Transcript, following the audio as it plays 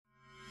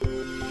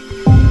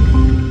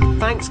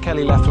Thanks,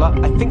 Kelly Loeffler.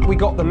 I think we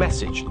got the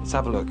message. Let's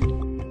have a look.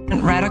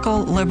 Radical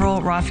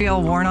liberal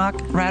Raphael Warnock,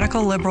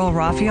 radical liberal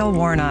Raphael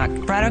Warnock,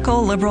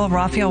 radical liberal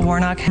Raphael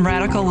Warnock,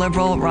 radical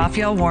liberal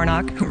Raphael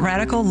Warnock,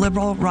 radical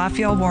liberal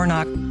Raphael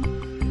Warnock.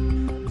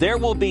 There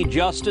will be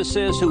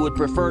justices who would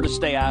prefer to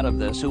stay out of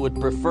this, who would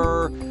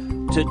prefer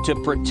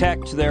to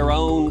protect their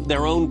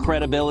own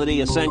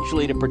credibility,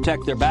 essentially to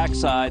protect their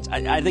backsides.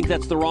 I think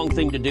that's the wrong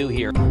thing to do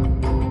here.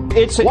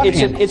 It's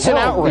an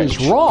outrage.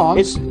 Is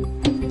wrong?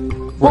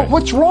 Well,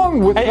 what's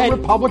wrong with the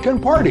Republican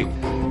Party?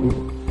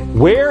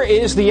 Where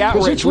is the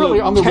outrage? It's really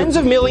on the tens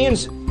of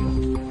millions of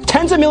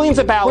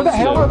ballots. Where the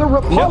hell are the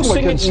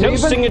Republicans? No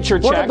signature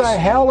checks. Where the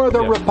hell are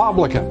the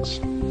Republicans?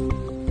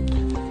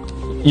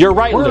 You're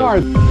right, Where Lou.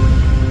 are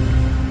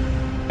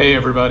Hey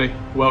everybody,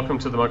 welcome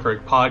to the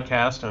Muckrake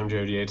Podcast. I'm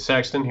Jody H.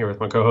 Sexton here with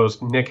my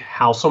co-host Nick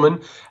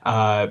Hauselman.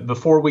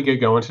 Before we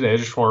get going today, I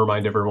just want to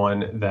remind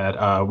everyone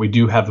that we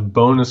do have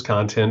bonus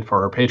content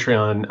for our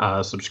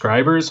Patreon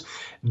subscribers.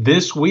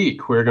 This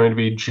week, we're going to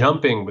be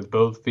jumping with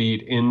both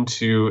feet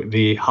into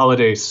the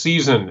holiday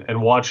season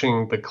and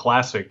watching the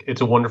classic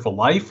It's a Wonderful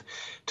Life,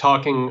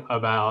 talking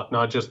about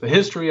not just the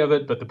history of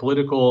it, but the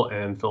political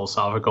and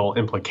philosophical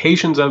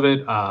implications of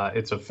it,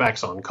 its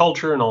effects on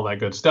culture and all that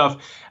good stuff.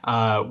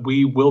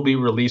 We will be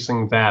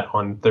releasing that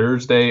on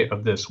Thursday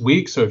of this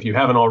week. So if you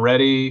haven't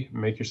already,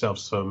 make yourself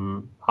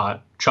some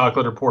hot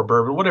chocolate or pour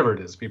bourbon, whatever it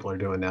is people are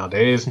doing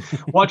nowadays.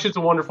 Watch It's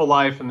a Wonderful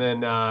Life and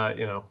then,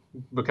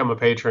 become a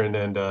patron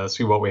and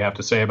see what we have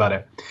to say about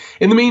it.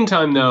 In the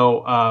meantime,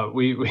 though,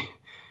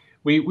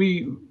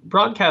 we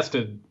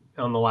broadcasted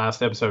on the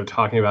last episode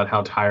talking about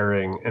how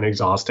tiring and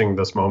exhausting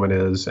this moment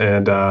is.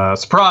 And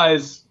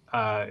surprise,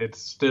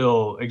 it's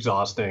still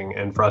exhausting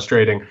and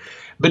frustrating.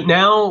 But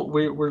now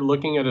we're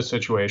looking at a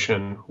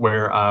situation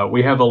where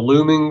we have a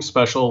looming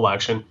special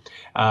election.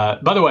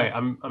 By the way,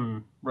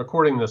 I'm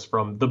recording this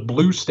from the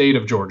blue state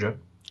of Georgia.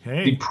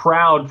 Hey. The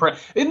proud,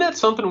 isn't that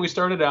something? We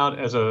started out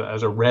as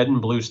a red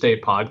and blue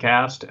state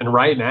podcast, and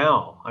right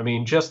now, I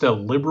mean, just a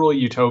liberal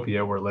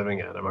utopia we're living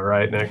in. Am I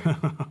right, Nick?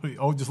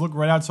 Oh, just look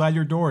right outside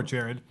your door,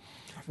 Jared.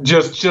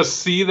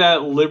 Just see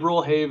that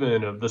liberal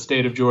haven of the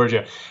state of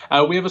Georgia.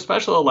 We have a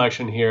special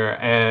election here,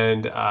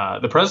 and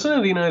the president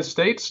of the United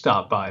States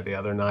stopped by the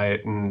other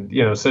night and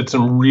said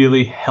some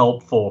really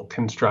helpful,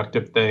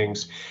 constructive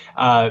things.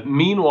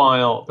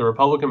 Meanwhile, the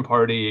Republican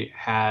Party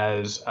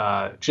has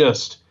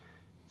just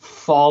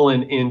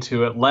fallen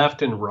into it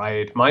left and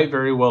right, might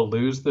very well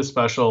lose the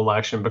special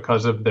election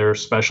because of their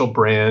special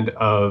brand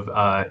of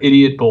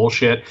idiot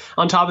bullshit.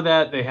 On top of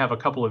that, they have a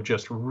couple of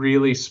just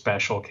really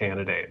special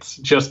candidates.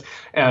 Just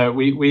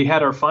we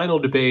had our final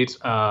debates.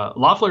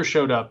 Loeffler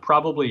showed up,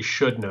 probably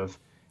shouldn't have,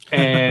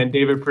 and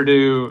David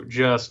Perdue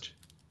just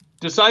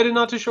decided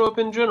not to show up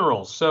in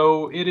general.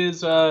 So it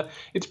is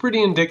it's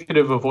pretty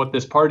indicative of what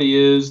this party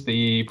is,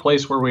 the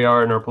place where we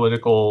are in our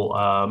political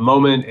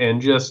moment, and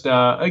just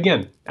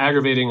again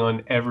aggravating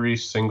on every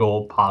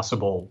single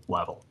possible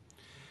level.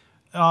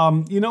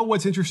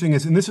 What's interesting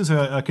is, and this is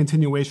a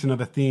continuation of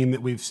a theme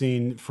that we've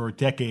seen for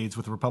decades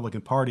with the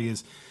Republican Party,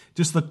 is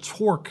just the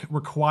torque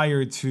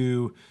required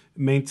to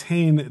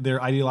maintain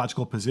their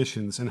ideological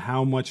positions and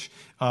how much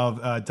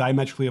of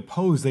diametrically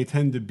opposed they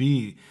tend to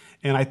be.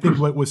 And I think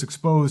what was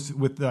exposed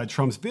with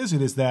Trump's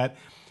visit is that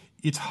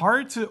it's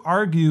hard to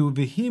argue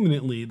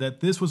vehemently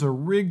that this was a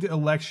rigged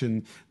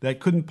election that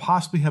couldn't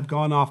possibly have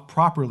gone off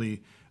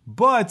properly.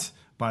 But,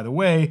 by the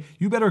way,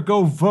 you better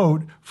go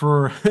vote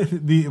for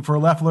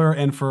Loeffler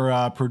and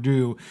for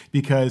Perdue,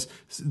 because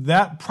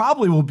that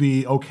probably will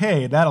be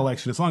okay, that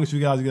election, as long as you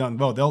guys get out and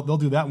vote. They'll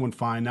do that one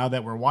fine now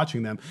that we're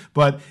watching them.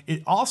 But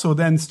it also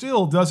then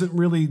still doesn't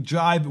really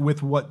jive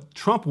with what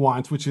Trump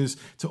wants, which is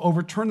to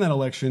overturn that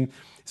election.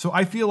 So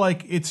I feel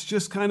like it's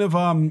just kind of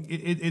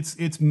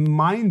it's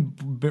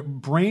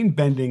brain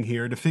bending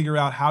here to figure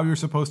out how you're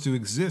supposed to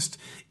exist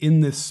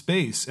in this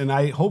space, and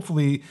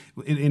hopefully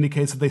it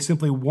indicates that they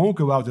simply won't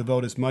go out to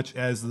vote as much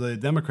as the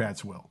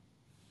Democrats will.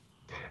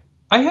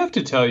 I have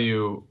to tell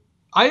you,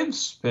 I have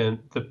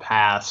spent the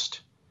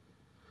past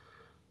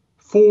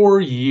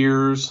 4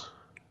 years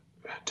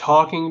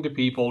talking to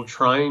people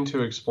trying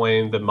to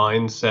explain the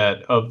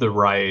mindset of the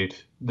right,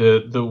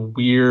 the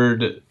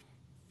weird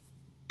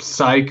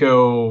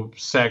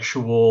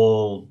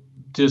psychosexual,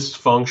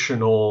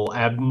 dysfunctional,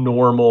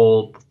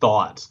 abnormal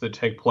thoughts that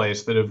take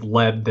place that have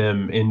led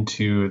them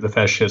into the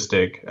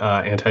fascistic,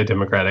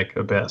 anti-democratic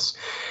abyss.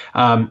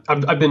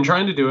 I've been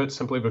trying to do it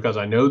simply because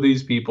I know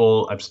these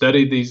people. I've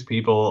studied these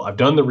people. I've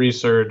done the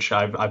research.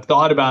 I've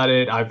thought about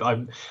it.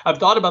 I've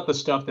thought about the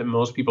stuff that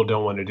most people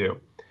don't want to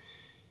do.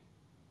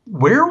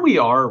 Where we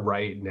are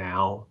right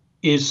now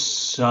is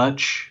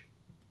such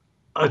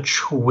a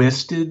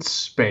twisted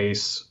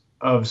space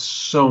of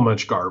so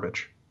much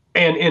garbage,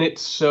 and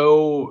it's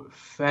so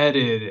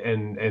fetid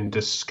and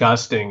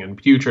disgusting and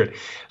putrid.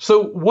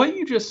 So what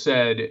you just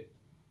said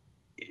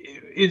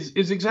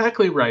is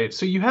exactly right.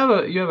 So you have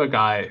a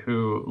guy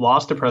who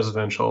lost a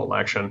presidential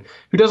election,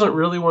 who doesn't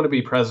really want to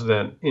be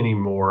president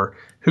anymore,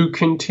 who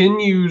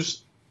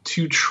continues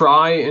to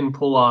try and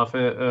pull off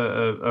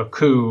a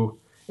coup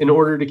in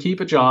order to keep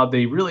a job that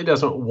he really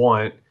doesn't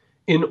want,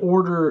 in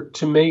order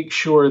to make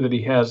sure that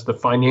he has the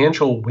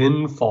financial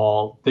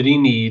windfall that he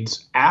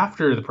needs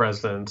after the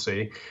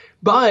presidency.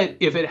 But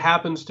if it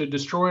happens to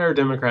destroy our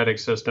democratic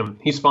system,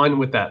 he's fine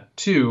with that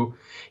too.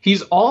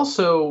 He's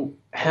also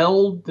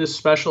held this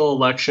special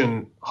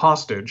election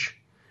hostage,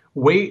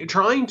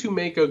 trying to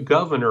make a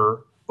governor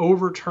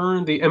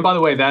overturn the. And by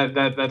the way,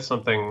 that's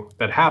something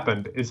that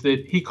happened, is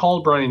that he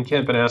called Brian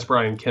Kemp and asked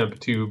Brian Kemp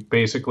to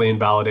basically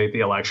invalidate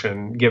the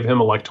election, give him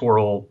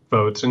electoral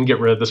votes, and get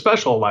rid of the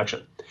special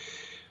election.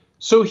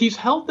 So he's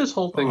held this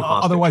whole thing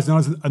hostage. Otherwise known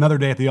as another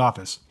day at the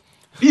office.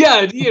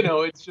 Yeah,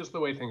 it's just the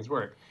way things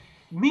work.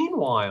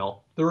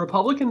 Meanwhile, the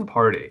Republican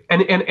Party,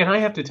 and I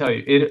have to tell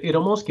you, it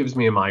almost gives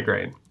me a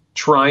migraine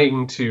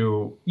trying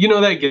to,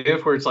 that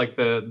gif where it's like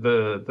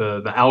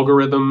the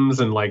algorithms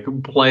and like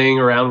playing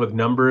around with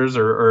numbers,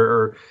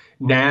 or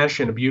Nash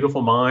in A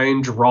Beautiful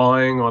Mind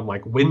drawing on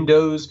like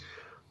windows.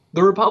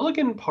 The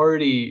Republican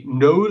Party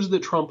knows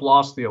that Trump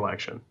lost the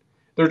election.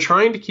 They're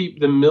trying to keep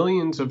the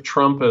millions of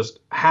Trumpists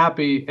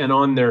happy and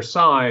on their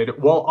side,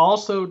 while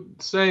also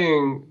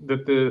saying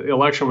that the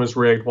election was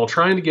rigged, while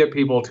trying to get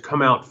people to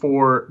come out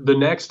for the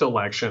next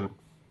election.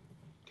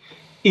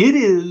 It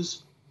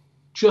is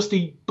just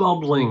a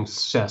bubbling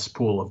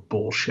cesspool of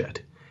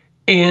bullshit.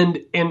 And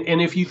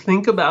if you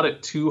think about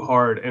it too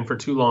hard and for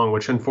too long,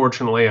 which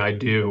unfortunately I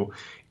do,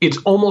 it's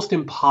almost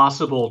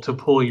impossible to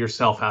pull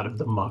yourself out of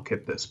the muck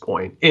at this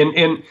point.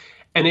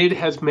 And it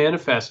has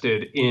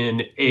manifested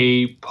in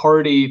a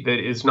party that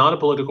is not a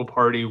political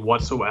party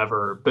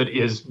whatsoever, but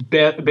is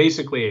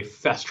basically a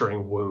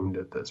festering wound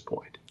at this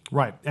point.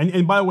 Right.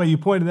 And by the way, you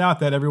pointed out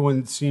that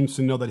everyone seems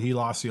to know that he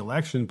lost the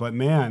election. But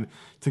man,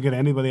 to get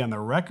anybody on the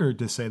record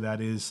to say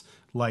that is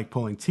like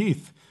pulling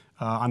teeth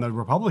on the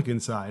Republican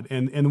side.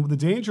 And the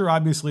danger,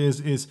 obviously,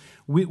 is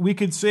we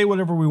could say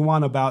whatever we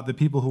want about the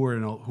people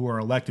who are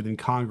elected in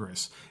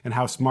Congress and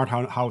how smart,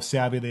 how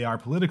savvy they are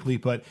politically.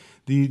 But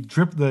the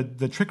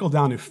trickle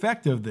down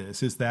effect of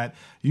this is that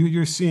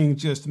you're seeing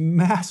just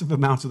massive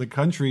amounts of the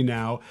country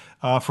now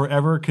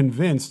forever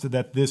convinced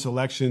that this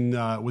election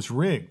was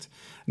rigged.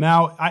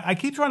 Now, I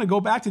keep trying to go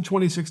back to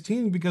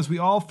 2016 because we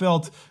all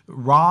felt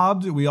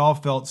robbed, we all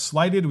felt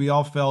slighted, we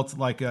all felt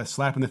like a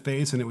slap in the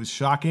face, and it was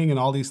shocking and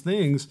all these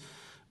things.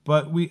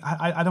 But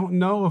I don't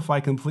know if I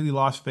completely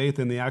lost faith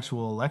in the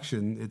actual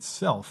election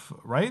itself,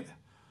 right?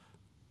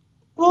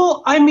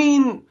 Well, I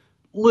mean,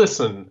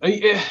 listen,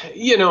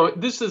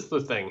 this is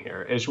the thing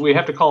here, is we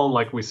have to call them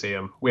like we see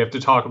them. We have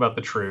to talk about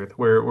the truth.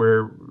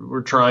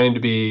 We're trying to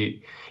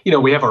be,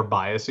 we have our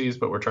biases,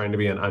 but we're trying to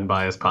be an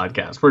unbiased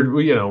podcast.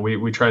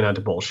 We try not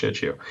to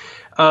bullshit you.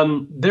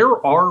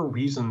 There are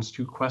reasons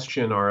to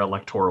question our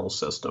electoral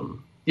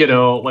system.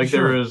 Sure.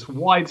 There is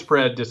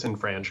widespread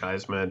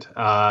disenfranchisement.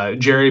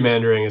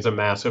 Gerrymandering is a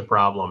massive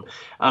problem.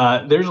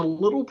 There's a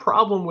little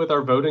problem with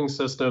our voting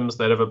systems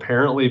that have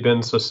apparently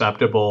been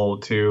susceptible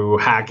to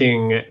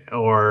hacking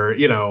or,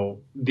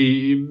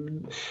 the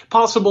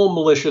possible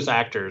malicious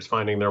actors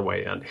finding their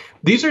way in.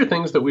 These are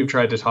things that we've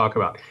tried to talk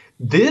about.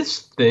 This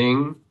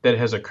thing that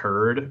has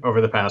occurred over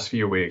the past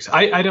few weeks,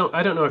 I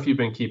don't know if you've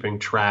been keeping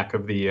track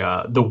of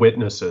the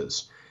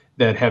witnesses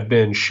that have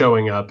been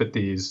showing up at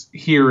these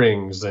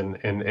hearings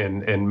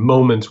and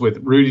moments with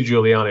Rudy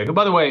Giuliani, who,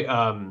 by the way,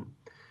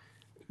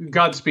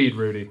 Godspeed,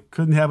 Rudy.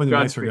 Couldn't have a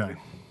nicer guy.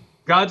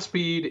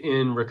 Godspeed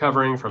in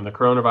recovering from the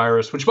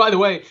coronavirus, which, by the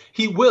way,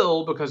 he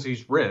will because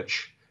he's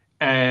rich.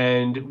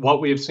 And what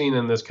we have seen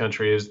in this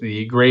country is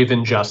the grave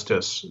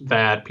injustice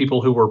that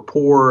people who were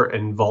poor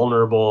and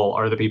vulnerable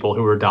are the people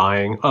who are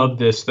dying of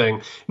this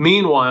thing.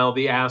 Meanwhile,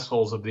 the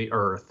assholes of the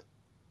earth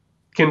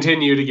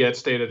continue to get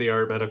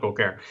state-of-the-art medical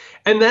care.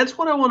 And that's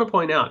what I want to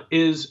point out,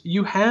 is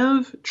you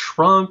have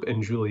Trump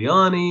and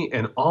Giuliani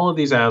and all of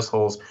these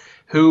assholes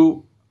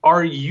who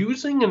are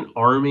using an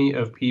army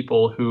of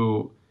people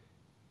who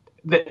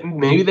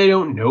maybe they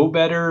don't know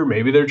better.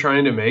 Maybe they're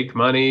trying to make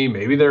money.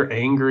 Maybe they're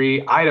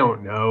angry. I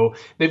don't know.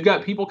 They've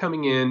got people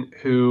coming in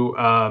who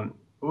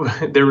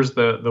there was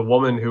the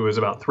woman who was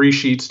about 3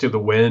 sheets to the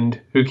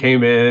wind who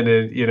came in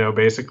and,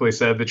 basically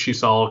said that she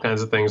saw all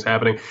kinds of things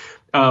happening.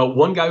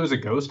 One guy was a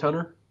ghost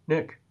hunter,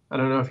 Nick. I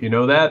don't know if you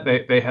know that.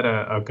 They had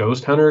a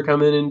ghost hunter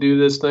come in and do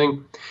this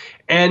thing.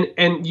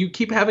 And you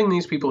keep having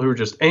these people who are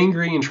just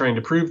angry and trying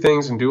to prove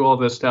things and do all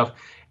this stuff.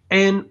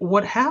 And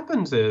what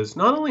happens is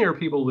not only are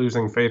people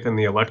losing faith in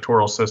the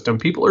electoral system,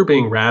 people are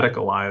being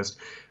radicalized,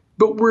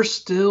 but we're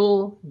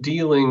still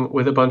dealing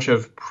with a bunch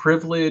of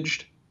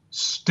privileged,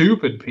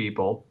 stupid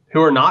people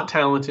who are not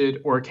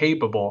talented or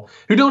capable,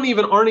 who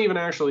aren't even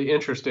actually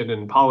interested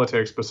in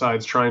politics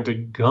besides trying to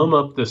gum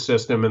up the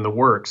system and the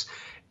works.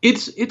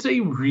 It's a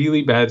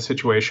really bad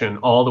situation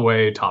all the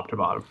way top to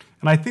bottom.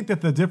 And I think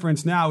that the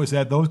difference now is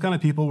that those kind of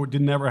people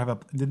didn't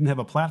have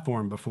a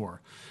platform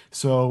before.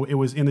 So it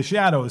was in the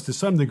shadows to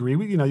some degree.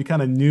 You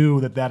kind of knew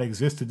that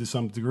existed to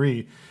some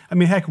degree. I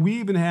mean, heck, we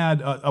even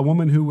had a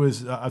woman who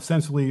was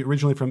essentially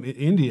originally from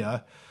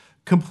India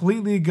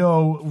completely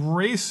go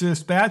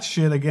racist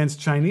batshit against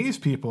Chinese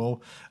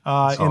people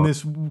in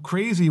this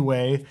crazy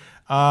way.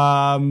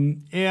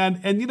 And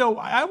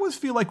I always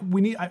feel like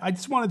we need. I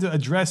just wanted to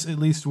address at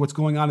least what's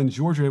going on in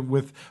Georgia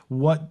with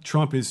what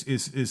Trump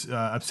is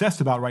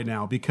obsessed about right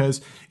now,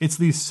 because it's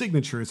these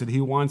signatures that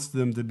he wants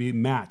them to be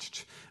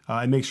matched.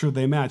 And make sure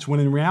they match.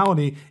 When in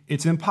reality,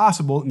 it's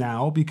impossible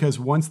now, because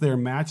once they're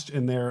matched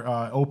and they're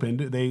opened,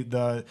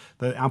 the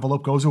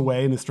envelope goes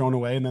away and is thrown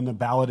away, and then the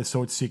ballot is,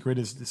 so it's secret,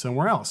 is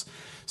somewhere else.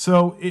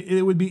 So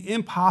it would be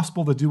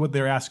impossible to do what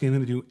they're asking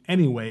them to do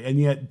anyway, and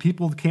yet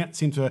people can't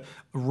seem to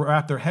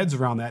wrap their heads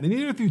around that. And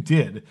even if you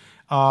did,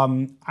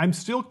 I'm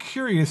still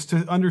curious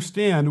to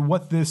understand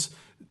what this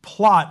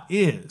plot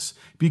is,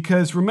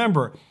 because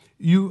remember,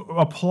 you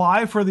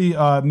apply for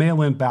the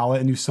mail-in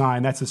ballot and you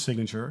sign, that's a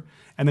signature.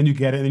 And then you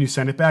get it, and then you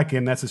send it back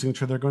in. That's the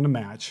signature they're going to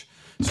match.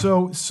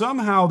 So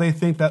somehow they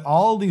think that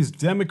all these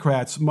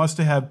Democrats must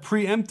have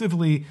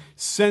preemptively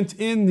sent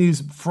in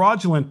these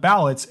fraudulent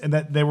ballots, and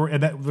that they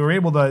were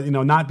able to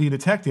not be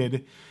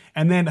detected,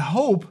 and then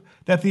hope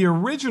that the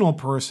original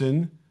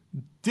person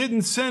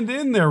didn't send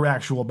in their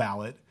actual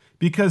ballot,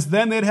 because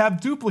then they'd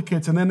have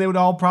duplicates, and then they would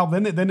all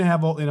probably then they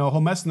have a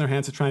whole mess in their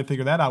hands to try and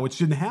figure that out, which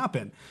didn't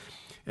happen.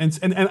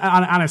 And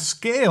on a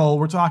scale,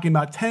 we're talking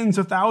about tens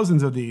of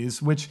thousands of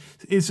these, which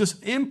is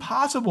just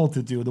impossible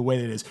to do the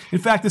way it is. In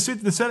fact,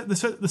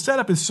 the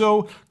setup is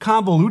so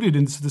convoluted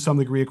to some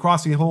degree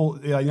across the whole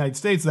United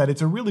States that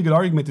it's a really good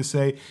argument to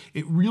say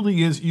it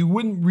really is. You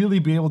wouldn't really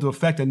be able to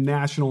affect a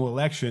national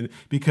election,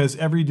 because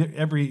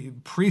every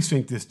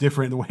precinct is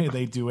different in the way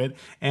they do it,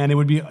 and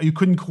you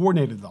couldn't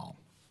coordinate it at all.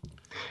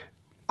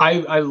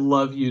 I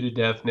love you to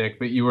death, Nick,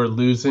 but you are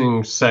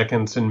losing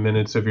seconds and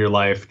minutes of your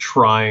life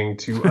trying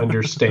to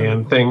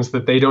understand things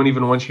that they don't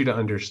even want you to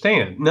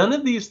understand. None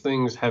of these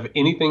things have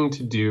anything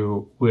to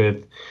do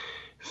with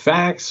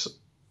facts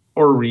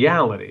or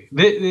reality.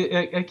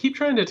 I keep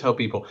trying to tell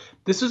people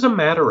this is a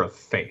matter of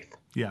faith.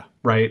 Yeah.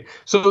 Right.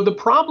 So the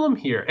problem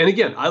here, and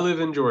again, I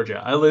live in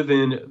Georgia. I live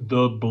in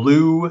the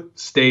blue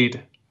state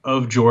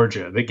of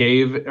Georgia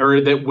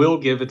that will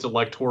give its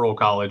electoral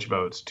college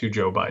votes to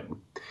Joe Biden.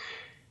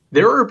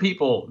 There are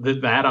people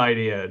that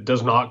idea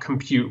does not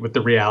compute with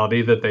the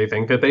reality that they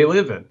think that they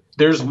live in.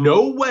 There's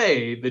no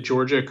way that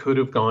Georgia could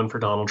have gone for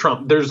Donald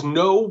Trump. There's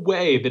no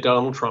way that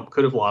Donald Trump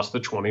could have lost the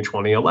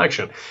 2020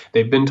 election.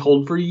 They've been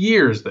told for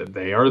years that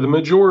they are the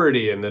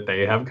majority and that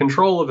they have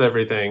control of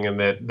everything, and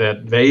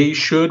that they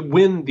should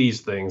win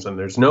these things. And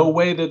there's no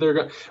way that they're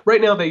going.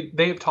 Right now,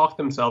 they have talked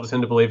themselves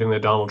into believing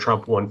that Donald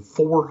Trump won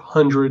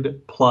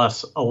 400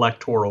 plus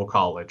electoral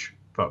college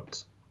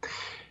votes.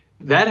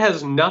 That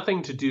has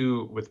nothing to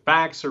do with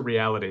facts or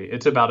reality.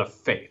 It's about a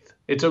faith.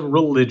 It's a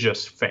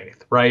religious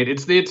faith, right?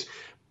 It's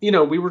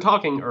we were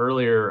talking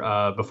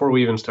earlier before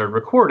we even started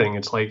recording.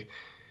 It's like,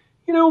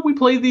 we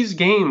play these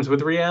games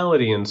with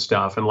reality and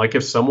stuff. And like,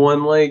 if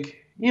someone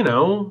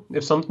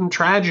if something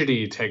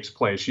tragedy takes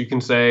place, you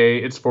can say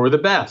it's for the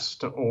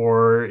best,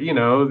 or,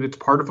 it's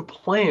part of a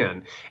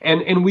plan.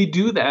 And we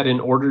do that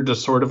in order to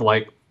sort of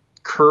like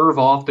curve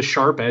off the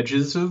sharp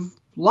edges of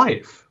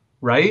life,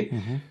 right?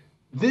 Mm-hmm.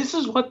 This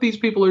is what these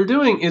people are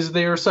doing, is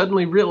they are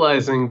suddenly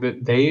realizing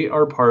that they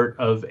are part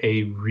of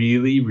a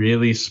really,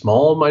 really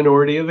small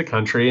minority of the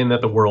country, and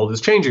that the world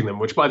is changing them,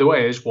 which, by the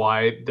way, is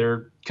why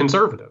they're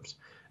conservatives.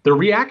 They're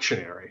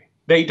reactionary.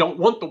 They don't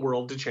want the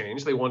world to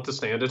change. They want to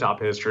stand atop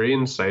history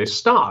and say,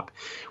 stop.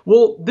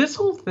 Well, this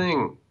whole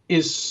thing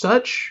is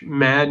such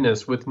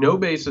madness with no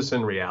basis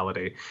in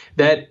reality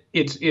that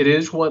it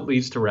is what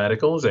leads to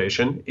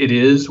radicalization. It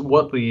is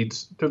what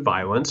leads to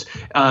violence.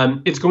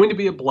 It's going to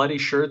be a bloody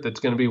shirt that's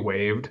going to be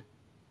waved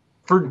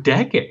for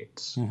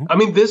decades. Mm-hmm. I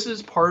mean, this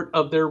is part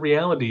of their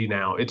reality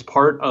now. It's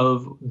part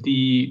of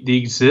the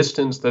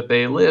existence that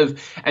they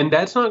live, and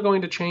that's not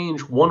going to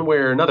change one way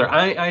or another.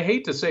 I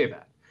hate to say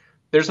that.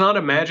 There's not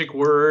a magic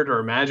word or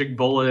a magic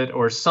bullet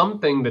or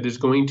something that is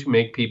going to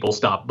make people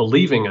stop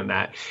believing in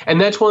that.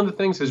 And that's one of the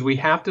things, is we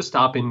have to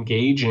stop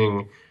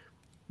engaging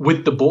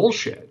with the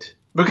bullshit,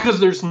 because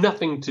there's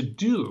nothing to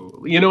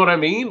do. You know what I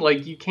mean?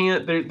 Like, you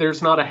can't,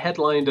 there's not a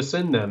headline to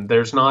send them.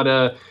 There's not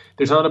a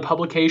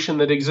publication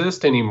that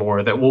exists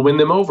anymore that will win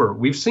them over.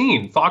 We've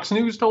seen Fox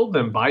News told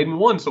them Biden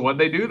won. So what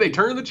they do? They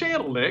turn the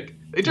channel, Nick.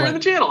 They turn the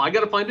channel. I got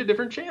to find a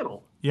different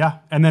channel. Yeah,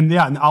 and then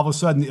and all of a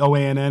sudden the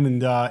OANN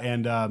and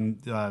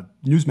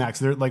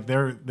Newsmax,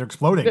 they're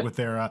exploding with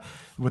their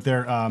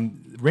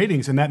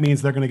ratings, and that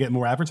means they're going to get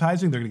more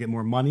advertising, they're going to get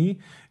more money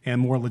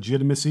and more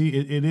legitimacy.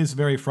 It is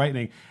very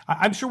frightening.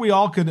 I'm sure we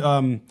all could,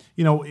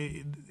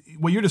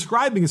 what you're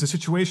describing is a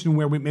situation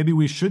where maybe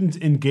we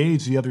shouldn't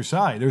engage the other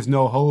side. There's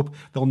no hope.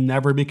 They'll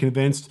never be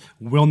convinced.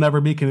 We'll never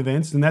be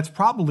convinced. And that's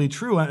probably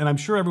true. And I'm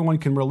sure everyone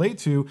can relate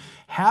to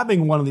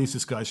having one of these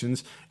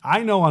discussions.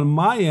 I know on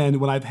my end,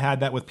 when I've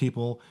had that with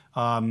people,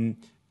 and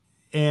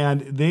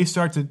they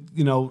start to,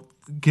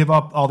 give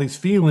up all these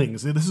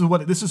feelings. This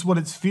is what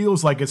it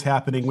feels like it's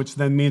happening, which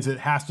then means it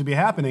has to be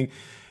happening.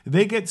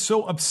 They get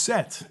so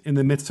upset in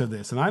the midst of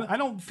this, and I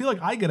don't feel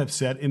like I get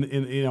upset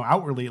in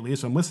outwardly, at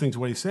least. I'm listening to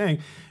what he's saying,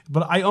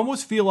 but I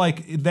almost feel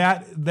like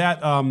the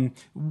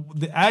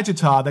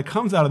agita that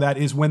comes out of that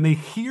is when they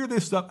hear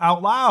this stuff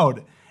out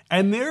loud,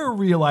 And they're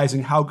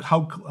realizing how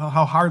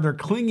hard they're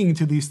clinging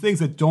to these things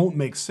that don't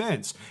make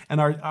sense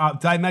and are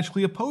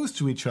diametrically opposed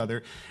to each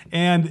other.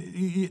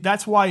 And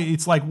that's why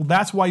it's like, well,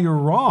 that's why you're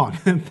wrong.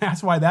 And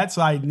that's why that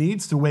side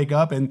needs to wake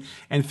up and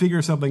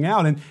figure something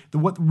out. And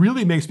what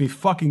really makes me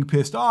fucking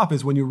pissed off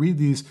is when you read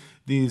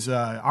these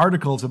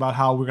articles about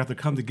how we're going to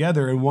come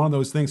together, and one of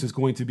those things is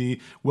going to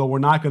be, well,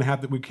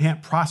 we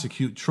can't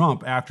prosecute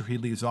Trump after he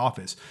leaves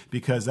office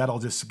because that'll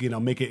just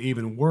make it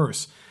even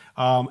worse.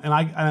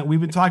 And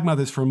we've been talking about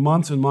this for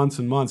months and months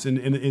and months. And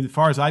as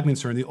far as I'm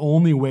concerned, the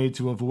only way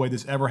to avoid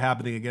this ever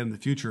happening again in the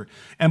future.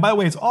 And by the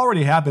way, it's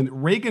already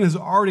happened. Reagan has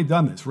already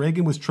done this.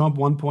 Reagan was Trump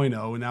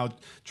 1.0, and now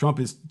Trump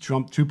is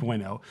Trump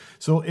 2.0.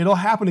 So it'll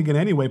happen again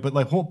anyway. But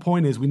the whole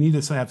point is we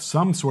need to have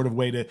some sort of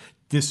way to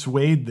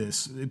dissuade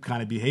this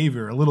kind of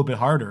behavior a little bit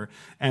harder,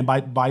 and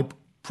by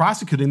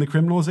prosecuting the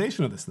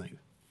criminalization of this thing.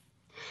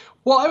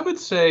 Well, I would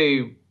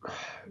say,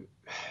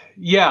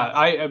 yeah,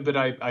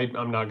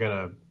 I'm not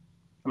gonna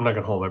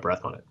hold my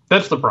breath on it.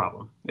 That's the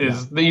problem.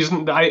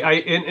 And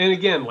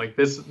again, like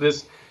this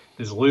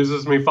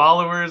loses me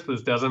followers.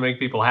 This doesn't make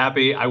people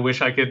happy. I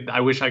wish I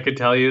could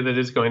tell you that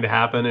it's going to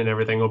happen and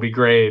everything will be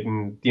great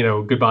and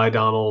goodbye,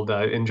 Donald.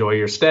 Enjoy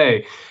your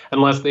stay.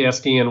 Unless the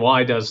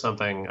SDNY does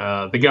something,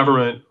 the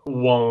government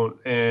won't.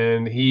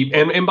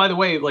 And by the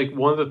way, like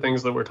one of the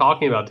things that we're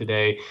talking about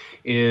today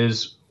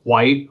is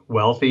white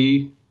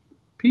wealthy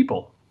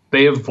people.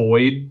 They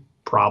avoid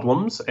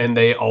problems and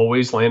they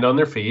always land on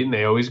their feet and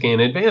they always gain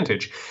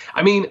advantage.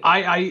 I mean,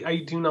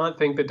 I do not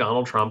think that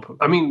Donald Trump,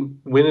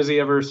 when has he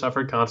ever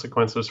suffered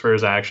consequences for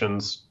his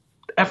actions?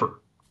 Ever.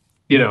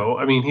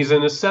 He's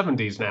in his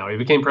 70s now. He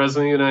became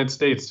president of the United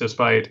States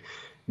despite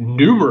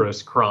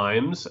numerous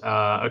crimes,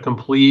 a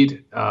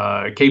complete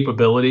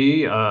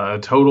capability, a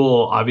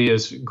total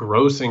obvious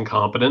gross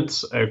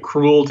incompetence, a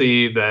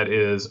cruelty that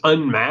is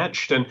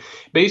unmatched, and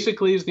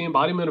basically is the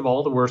embodiment of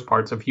all the worst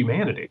parts of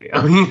humanity.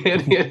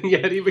 And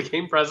yet he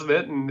became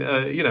president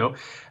and,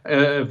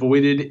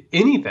 avoided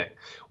anything.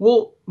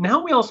 Well,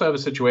 now we also have a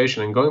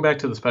situation, and going back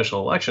to the special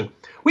election,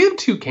 we have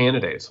two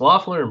candidates,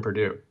 Loeffler and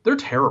Perdue. They're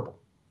terrible.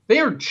 They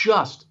are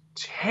just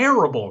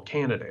terrible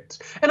candidates.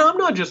 And I'm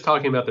not just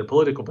talking about their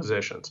political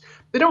positions.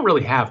 They don't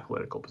really have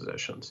political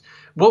positions.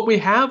 What we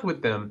have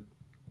with them,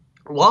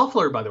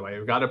 Loeffler, by the way,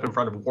 who got up in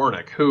front of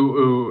Warnock,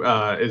 who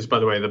is, by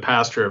the way, the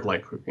pastor of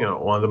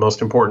one of the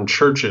most important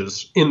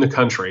churches in the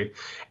country.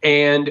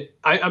 And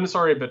I'm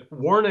sorry, but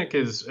Warnock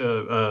is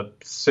a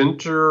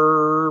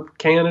center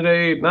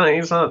candidate. No,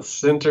 he's not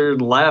center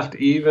left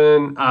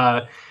even.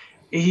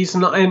 He's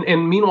not.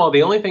 And meanwhile,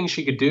 the only thing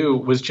she could do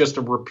was just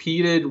a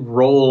repeated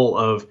role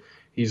of,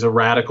 he's a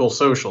radical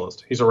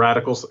socialist. He's not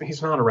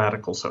a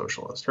radical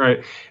socialist,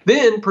 right?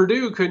 Then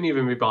Perdue couldn't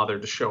even be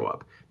bothered to show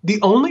up.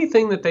 The only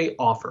thing that they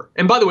offer,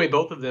 and by the way,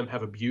 both of them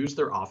have abused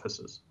their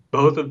offices.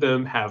 Both of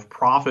them have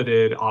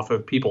profited off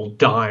of people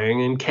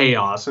dying in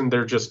chaos, and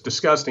they're just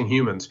disgusting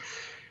humans.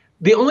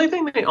 The only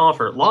thing they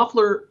offer,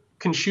 Loeffler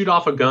can shoot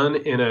off a gun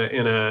in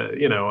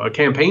a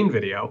campaign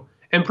video,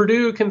 and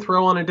Perdue can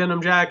throw on a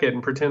denim jacket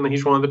and pretend that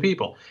he's one of the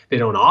people. They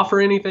don't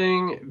offer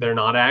anything. They're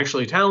not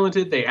actually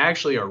talented. They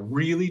actually are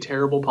really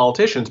terrible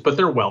politicians, but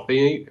they're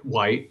wealthy,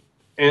 white,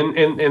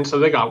 and so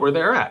they got where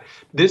they're at.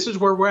 This is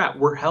where we're at.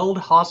 We're held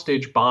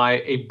hostage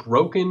by a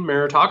broken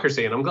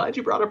meritocracy, and I'm glad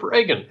you brought up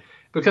Reagan,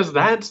 because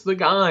that's the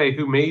guy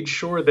who made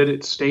sure that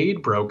it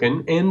stayed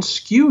broken and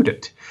skewed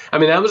it.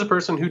 That was a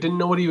person who didn't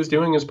know what he was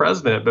doing as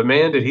president, but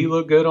man, did he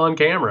look good on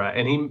camera.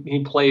 And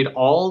he played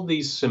all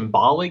these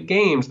symbolic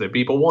games that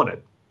people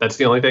wanted. That's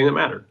the only thing that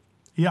mattered.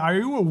 Yeah, are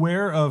you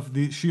aware of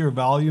the sheer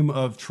volume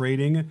of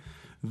trading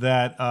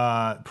that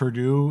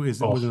Perdue was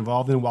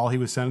involved in while he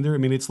was senator?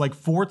 It's like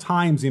 4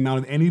 times the amount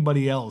of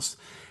anybody else.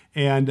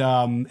 And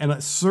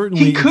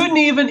certainly he couldn't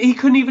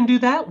even do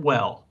that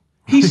well.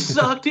 He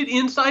sucked at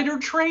insider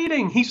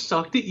trading. He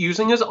sucked at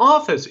using his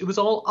office. It was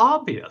all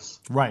obvious.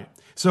 Right.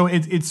 So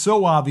it's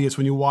so obvious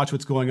when you watch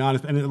what's going on.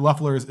 And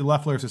Loeffler is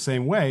the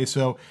same way.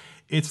 So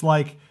it's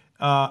like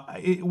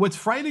what's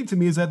frightening to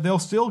me is that they'll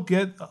still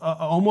get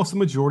almost the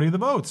majority of the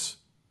votes.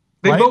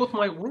 They both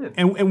might win.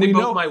 And they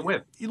both might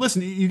win.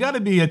 Listen, you got to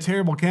be a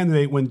terrible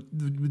candidate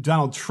when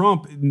Donald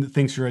Trump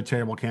thinks you're a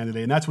terrible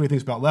candidate, and that's what he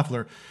thinks about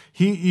Loeffler.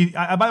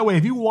 By the way,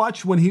 if you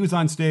watch when he was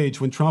on stage,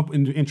 when Trump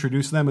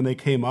introduced them and they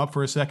came up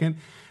for a second,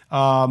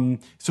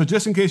 so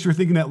just in case you're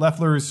thinking that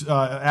Loeffler's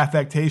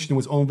affectation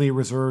was only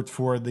reserved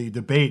for the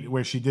debate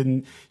where she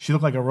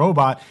looked like a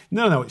robot.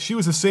 No, she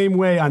was the same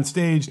way on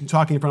stage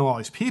talking in front of all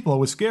these people. It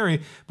was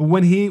scary. But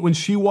when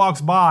she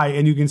walks by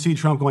and you can see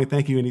Trump going,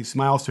 thank you, and he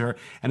smiles to her,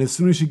 and as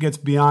soon as she gets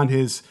beyond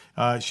his,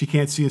 she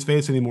can't see his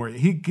face anymore,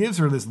 he gives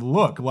her this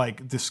look,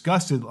 like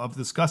disgusted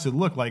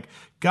look, like,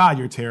 God,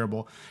 you're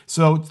terrible.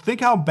 So think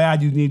how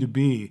bad you need to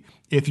be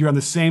if you're on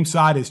the same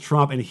side as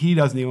Trump and he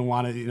doesn't even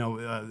want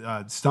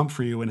to, stump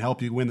for you and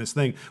help you win this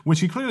thing, which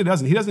he clearly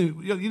doesn't. He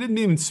didn't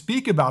even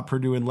speak about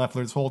Perdue and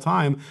Loeffler this whole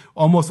time,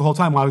 almost the whole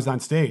time while he was on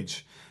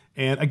stage.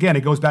 And again,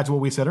 it goes back to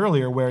what we said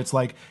earlier, where it's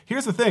like,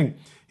 here's the thing.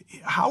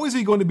 How is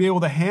he going to be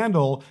able to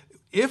handle,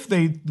 if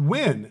they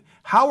win,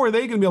 How are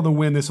they going to be able to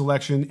win this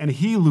election and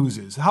he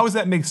loses? How does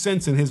that make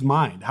sense in his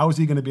mind? How is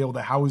he going to be able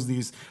to house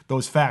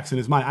those facts in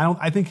his mind?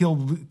 I think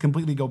he'll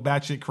completely go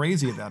batshit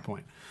crazy at that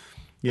point.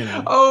 You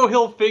know? Oh,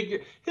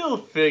 he'll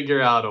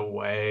figure out a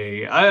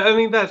way. I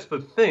mean, that's the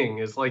thing,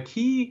 is like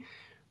he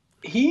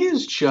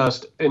is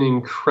just an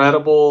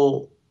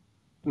incredible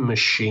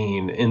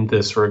machine in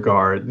this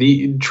regard.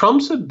 The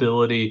Trump's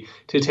ability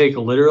to take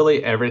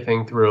literally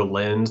everything through a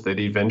lens that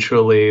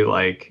eventually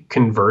like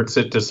converts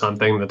it to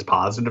something that's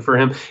positive for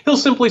him. He'll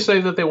simply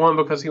say that they won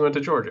because he went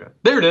to Georgia.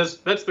 There it is.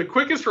 That's the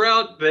quickest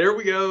route. There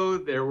we go.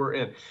 There we're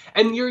in.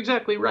 And you're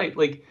exactly right.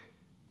 Like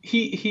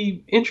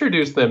he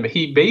introduced them.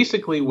 He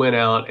basically went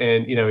out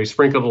and, you know, he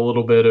sprinkled a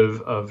little bit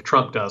of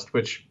Trump dust,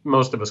 which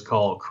most of us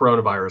call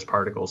coronavirus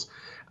particles,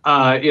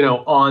 you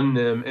know, on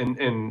them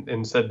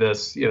and said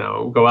this, you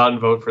know, go out and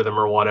vote for them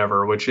or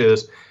whatever, which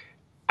is,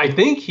 I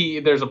think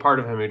there's a part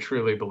of him who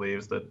truly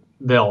believes that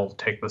they'll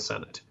take the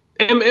Senate.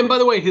 And by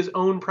the way, his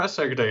own press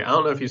secretary, I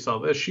don't know if you saw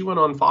this, she went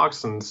on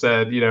Fox and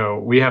said, you know,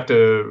 we have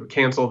to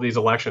cancel these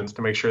elections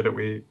to make sure that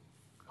we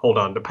hold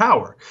on to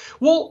power.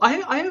 Well,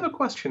 I have a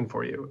question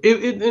for you.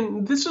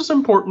 And this is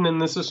important,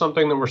 and this is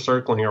something that we're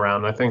circling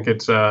around. I think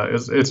it's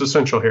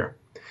essential here.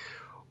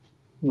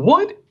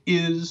 What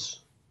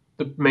is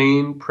the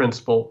main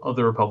principle of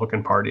the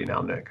Republican Party now,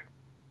 Nick?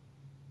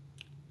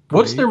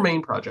 What's their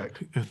main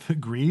project?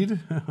 Greed?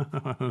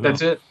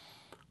 That's it.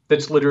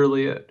 That's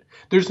literally it.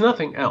 There's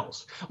nothing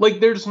else. Like,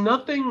 there's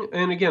nothing,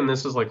 and again,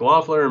 this is like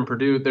Loeffler and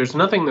Purdue, there's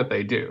nothing that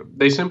they do.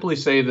 They simply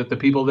say that the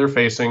people they're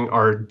facing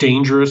are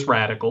dangerous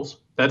radicals.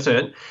 That's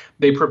it.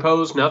 They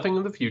propose nothing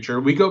in the future.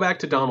 We go back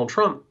to Donald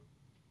Trump.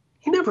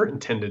 He never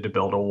intended to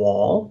build a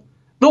wall.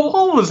 The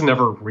wall was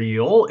never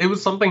real. It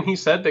was something he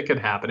said that could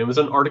happen. It was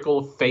an article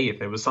of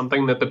faith. It was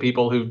something that the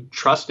people who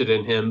trusted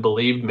in him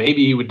believed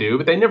maybe he would do,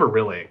 but they never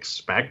really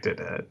expected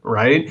it,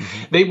 right?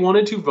 Mm-hmm. They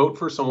wanted to vote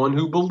for someone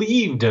who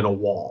believed in a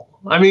wall.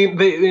 I mean,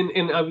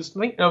 I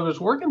was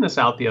working this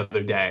out the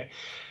other day.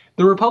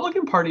 The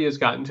Republican Party has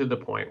gotten to the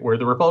point where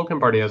the Republican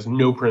Party has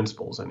no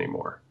principles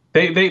anymore.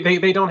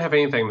 They don't have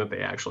anything that they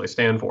actually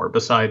stand for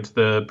besides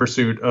the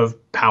pursuit of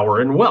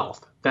power and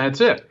wealth. That's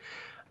it.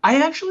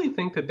 I actually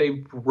think that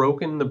they've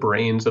broken the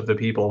brains of the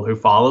people who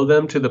follow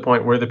them to the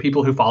point where the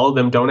people who follow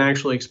them don't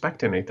actually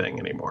expect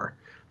anything anymore.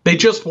 They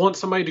just want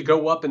somebody to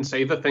go up and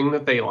say the thing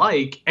that they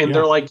like, and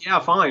they're like, yeah,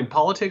 fine,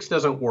 politics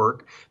doesn't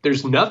work.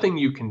 There's nothing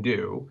you can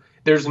do.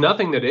 There's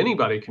nothing that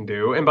anybody can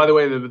do. And by the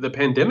way, the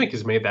pandemic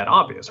has made that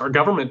obvious. Our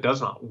government does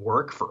not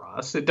work for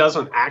us. It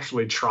doesn't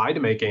actually try to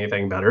make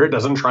anything better. It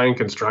doesn't try and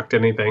construct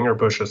anything or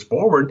push us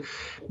forward.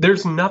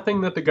 There's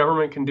nothing that the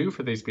government can do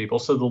for these people.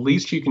 So the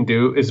least you can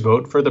do is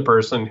vote for the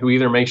person who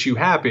either makes you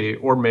happy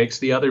or makes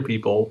the other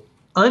people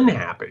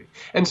unhappy.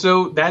 And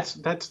so that's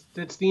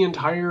the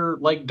entire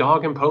like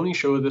dog and pony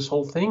show of this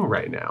whole thing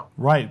right now.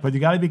 Right. But you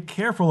got to be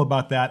careful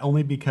about that,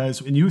 only because,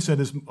 and you said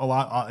this a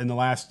lot in the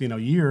last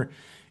year,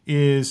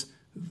 is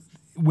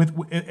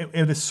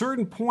at a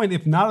certain point,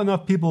 if not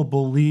enough people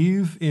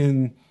believe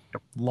in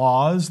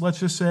laws,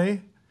 let's just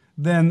say,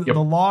 then the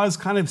laws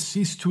kind of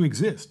cease to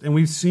exist. And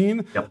we've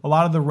seen a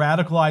lot of the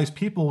radicalized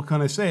people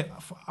kind of say,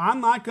 I'm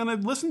not going to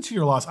listen to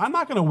your laws. I'm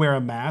not going to wear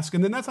a mask.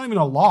 And then that's not even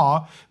a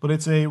law, but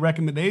it's a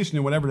recommendation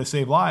or whatever to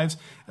save lives.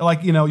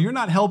 Like, you're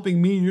not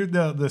helping me.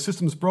 The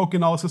system's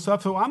broken, all this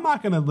stuff. So I'm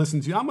not going to listen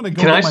to you. I'm going to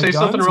go get my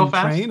guns and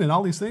train and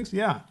all these things.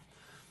 Yeah.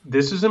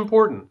 This is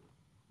important.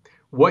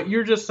 What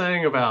you're just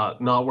saying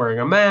about not wearing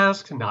a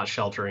mask, not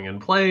sheltering in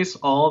place,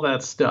 all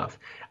that stuff.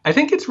 I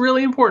think it's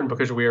really important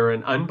because we are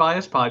an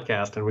unbiased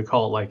podcast and we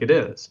call it like it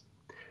is.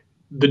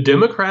 The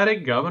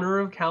Democratic governor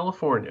of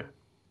California,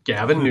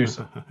 Gavin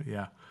Newsom,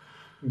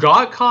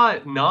 got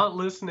caught not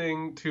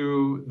listening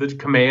to the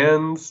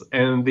commands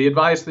and the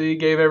advice that he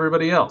gave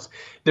everybody else.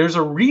 There's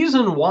a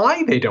reason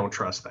why they don't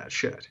trust that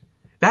shit.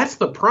 That's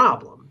the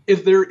problem.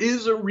 If there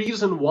is a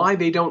reason why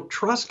they don't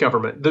trust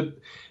government,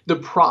 the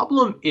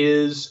problem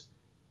is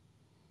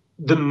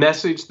the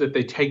message that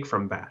they take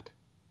from that,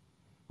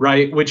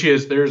 right? Which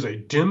is there's a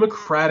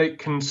Democratic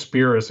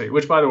conspiracy,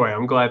 which, by the way,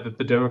 I'm glad that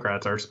the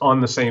Democrats are on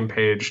the same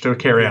page to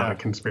carry out a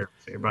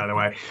conspiracy, by the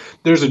way.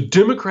 There's a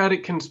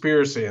Democratic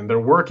conspiracy, and they're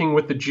working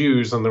with the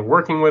Jews, and they're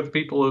working with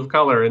people of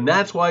color, and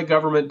that's why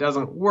government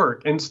doesn't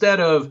work. Instead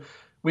of,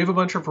 we have a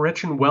bunch of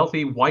rich and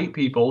wealthy white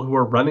people who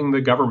are running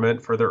the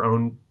government for their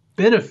own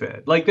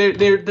benefit. Like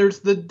there's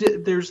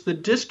the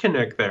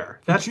disconnect there.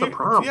 That's the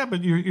problem. Yeah,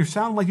 but you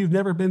sound like you've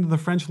never been to the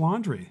French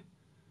Laundry.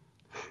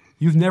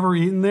 You've never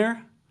eaten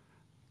there?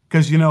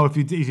 Because,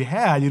 if you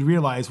had, you'd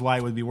realize why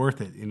it would be worth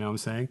it. You know what I'm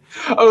saying?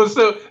 Oh,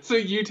 so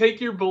you take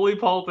your bully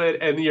pulpit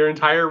and your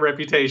entire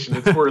reputation.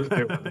 It's worth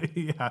it.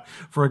 Yeah,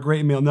 for a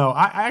great meal. No,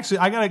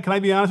 can I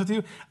be honest with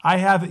you? I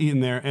have eaten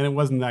there, and it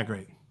wasn't that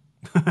great.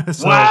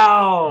 So,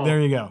 wow.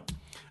 There you go.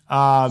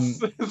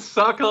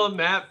 Suck on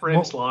that,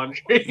 French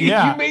Laundry.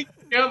 Yeah.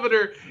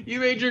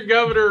 your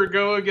governor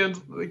go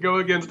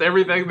against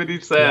everything that he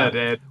said,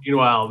 and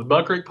meanwhile, the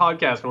Buck Creek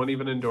podcast won't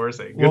even endorse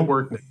it. Good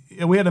work, Nick.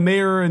 And we had a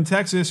mayor in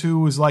Texas who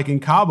was like in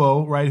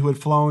Cabo, right, who had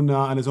flown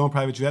on his own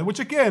private jet, which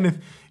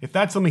again, if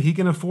that's something he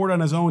can afford on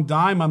his own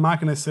dime, I'm not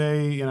going to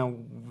say,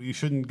 you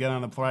shouldn't get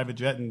on a private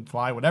jet and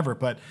fly, whatever.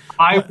 But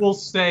I will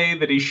say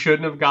that he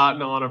shouldn't have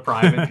gotten on a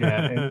private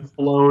jet and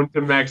flown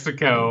to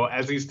Mexico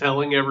as he's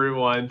telling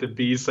everyone to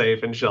be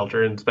safe and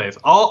shelter in space.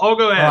 I'll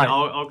go ahead.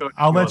 Right.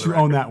 I'll let you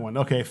own that one.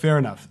 Okay, fair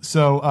enough.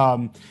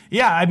 So,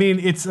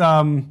 it's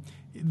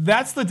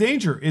that's the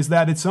danger, is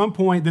that at some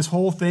point this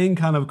whole thing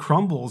kind of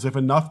crumbles if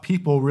enough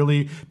people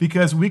really,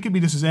 because we could be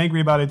just as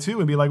angry about it too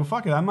and be like, well,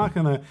 fuck it, I'm not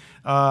going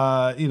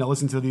to,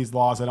 listen to these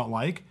laws I don't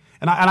like.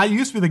 And I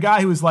used to be the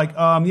guy who was like,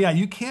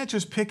 you can't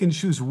just pick and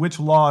choose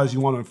which laws you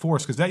want to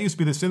enforce, because that used to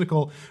be the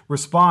cynical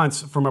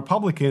response from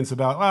Republicans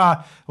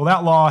about,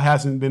 that law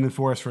hasn't been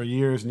enforced for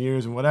years and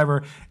years and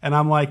whatever. And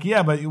I'm like,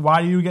 yeah, but why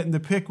are you getting to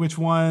pick which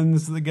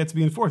ones that get to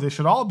be enforced? They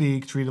should all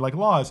be treated like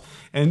laws.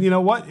 And you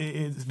know what?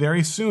 It's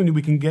very soon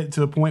we can get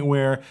to a point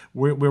where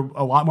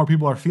a lot more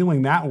people are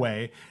feeling that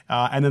way,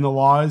 and then the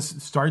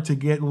laws start to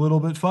get a little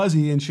bit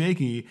fuzzy and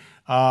shaky.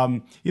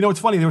 It's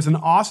funny. There was an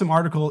awesome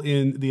article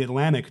in The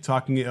Atlantic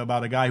talking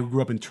about a guy who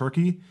grew up in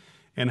Turkey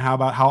and how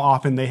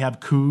often they have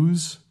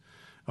coups.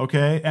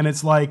 Okay. And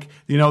it's like,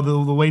 the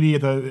lady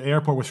at the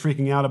airport was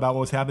freaking out about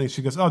what was happening.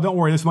 She goes, oh, don't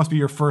worry. This must be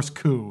your first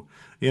coup.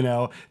 When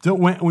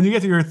you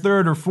get to your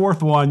third or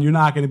fourth one, you're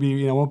not going to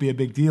be, won't be a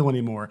big deal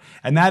anymore.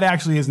 And that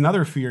actually is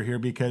another fear here,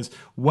 because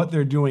what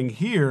they're doing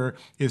here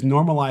is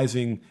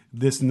normalizing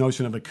this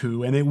notion of a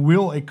coup, and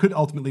it could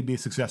ultimately be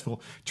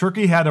successful.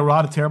 Turkey had a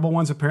lot of terrible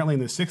ones apparently in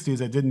the 60s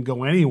that didn't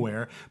go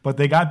anywhere, but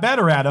they got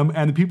better at them,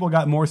 and the people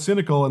got more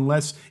cynical and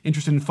less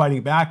interested in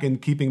fighting back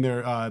and keeping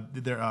their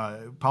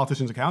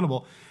politicians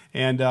accountable.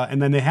 And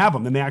then they have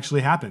them, and they actually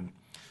happen.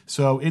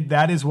 So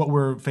that is what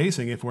we're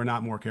facing if we're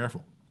not more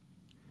careful.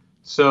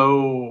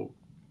 So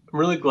I'm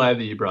really glad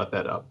that you brought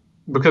that up,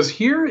 because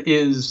here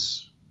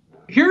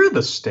are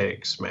the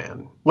stakes,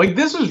 man. Like,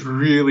 this is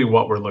really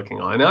what we're looking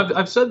on. And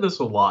I've said this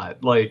a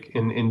lot, like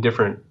in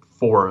different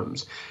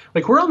forums.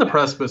 Like, we're on the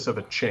precipice of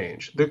a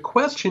change. The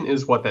question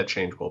is what that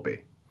change will be,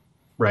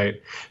 right?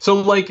 So,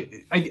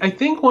 like, I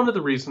think one of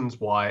the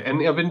reasons why,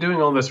 and I've been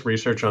doing all this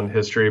research on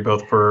history,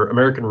 both for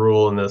American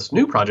Rule and this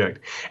new project,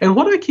 and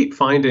what I keep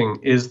finding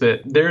is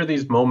that there are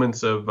these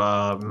moments of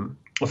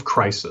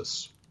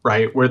crisis,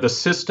 right, where the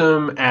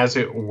system as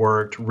it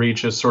worked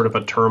reaches sort of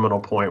a terminal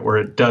point where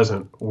it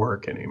doesn't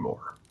work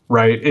anymore,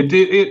 right?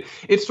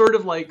 It sort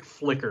of like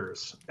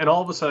flickers, and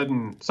all of a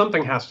sudden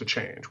something has to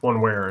change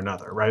one way or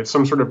another, right?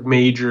 Some sort of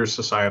major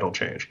societal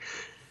change.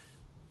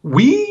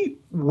 We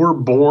were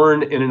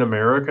born in an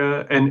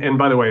America, and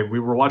by the way,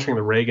 we were watching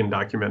the Reagan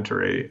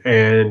documentary,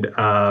 and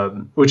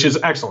which is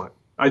excellent.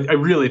 I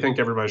really think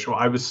everybody should.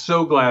 I was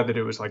so glad that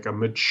it was like a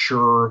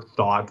mature,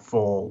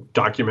 thoughtful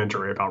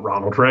documentary about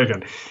Ronald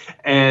Reagan.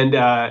 And,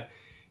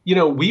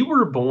 we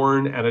were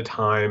born at a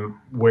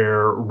time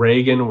where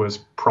Reagan was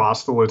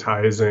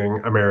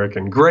proselytizing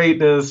American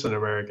greatness and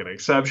American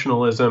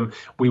exceptionalism.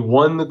 We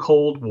won the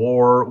Cold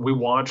War. We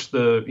watched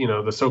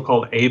the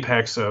so-called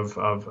apex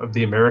of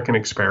the American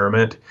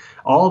experiment,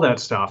 all that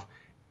stuff.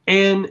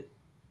 And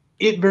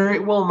it very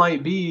well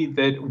might be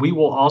that we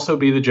will also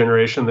be the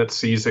generation that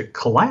sees it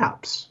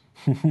collapse.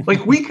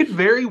 Like, we could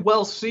very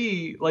well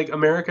see, like,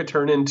 America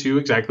turn into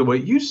exactly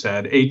what you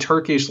said, a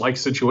Turkish-like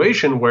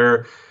situation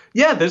where,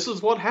 this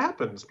is what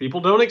happens.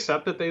 People don't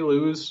accept that they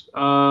lose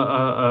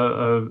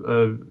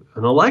an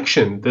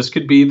election. This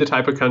could be the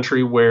type of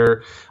country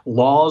where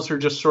laws are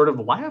just sort of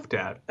laughed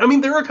at. I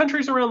mean, there are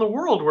countries around the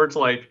world where it's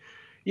like,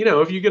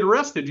 if you get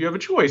arrested, you have a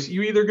choice.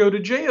 You either go to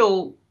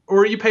jail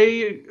or you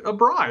pay a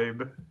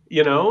bribe,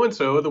 and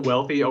so the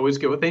wealthy always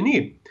get what they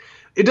need.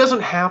 It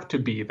doesn't have to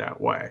be that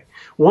way.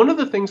 One of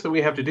the things that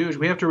we have to do is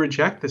we have to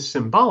reject the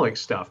symbolic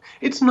stuff.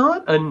 It's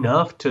not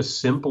enough to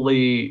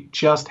simply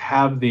just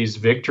have these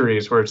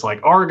victories where it's like,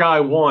 our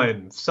guy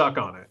won, suck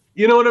on it.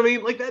 You know what I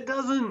mean? Like, that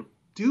doesn't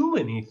do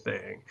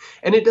anything,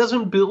 and it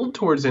doesn't build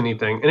towards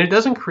anything, and it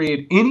doesn't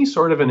create any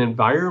sort of an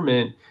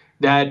environment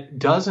that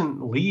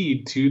doesn't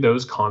lead to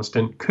those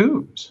constant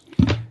coups.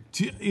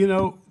 Do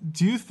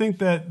you think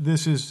that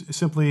this is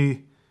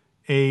simply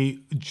a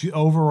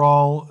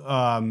overall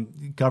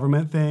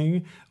government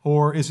thing,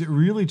 or is it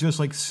really just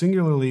like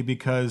singularly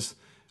because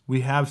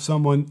we have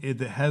someone at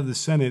the head of the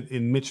Senate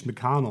in Mitch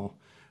McConnell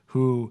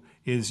who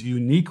is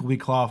uniquely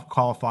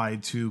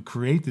qualified to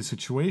create this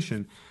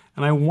situation?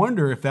 And I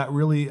wonder if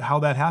how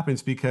that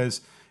happens,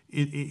 because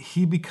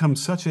he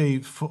becomes such a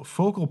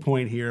focal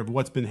point here of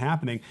what's been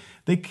happening.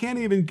 They can't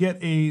even get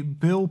a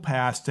bill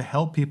passed to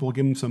help people,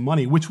 give them some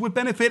money, which would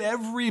benefit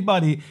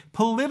everybody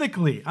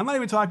politically. I'm not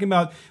even talking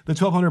about the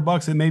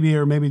 $1,200 that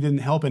maybe didn't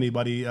help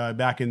anybody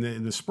back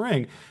in the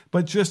spring,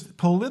 but just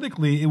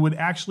politically, it would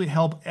actually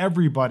help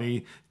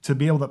everybody to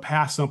be able to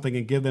pass something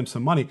and give them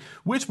some money.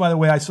 Which, by the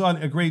way, I saw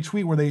a great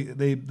tweet where they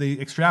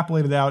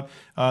extrapolated out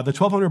the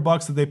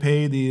 $1,200 that they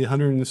paid the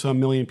 100 and some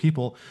million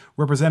people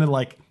represented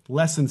like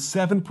less than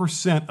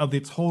 7% of the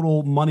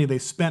total money they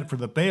spent for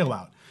the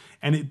bailout.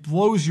 And it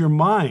blows your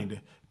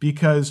mind,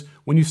 because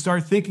when you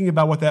start thinking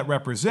about what that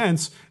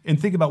represents and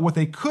think about what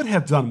they could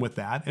have done with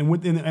that, and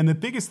the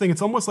biggest thing,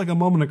 it's almost like a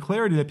moment of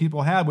clarity that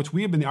people have, which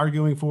we have been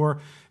arguing for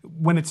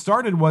when it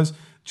started, was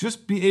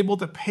just be able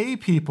to pay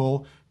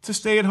people to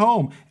stay at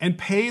home and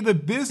pay the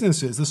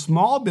businesses, the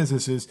small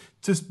businesses,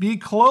 to be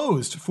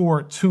closed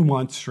for 2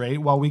 months straight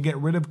while we get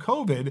rid of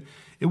COVID.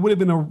 It would have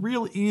been a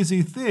real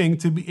easy thing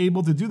to be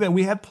able to do that.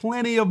 We had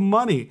plenty of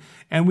money,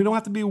 and we don't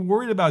have to be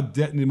worried about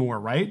debt anymore,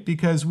 right?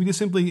 Because we just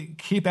simply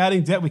keep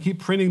adding debt. We keep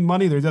printing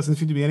money. There doesn't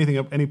seem to be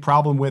any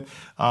problem with,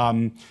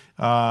 oh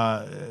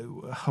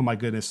my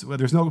goodness,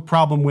 there's no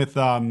problem with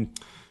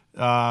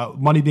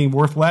money being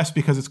worth less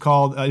because it's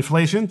called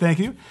inflation. Thank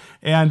you.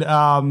 And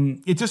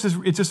it's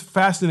just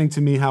fascinating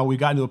to me how we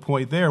got to a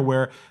point there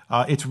where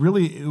it's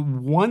really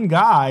one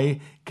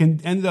guy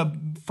can end up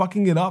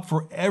fucking it up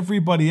for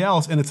everybody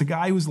else, and it's a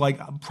guy who's like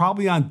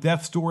probably on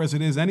death's door as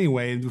it is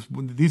anyway.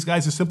 And these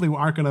guys just simply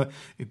aren't going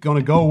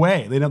to go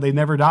away. They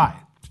never die.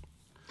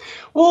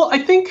 Well, I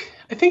think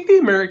the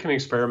American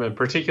experiment,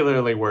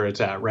 particularly where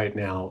it's at right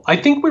now, I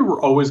think we were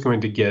always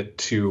going to get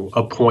to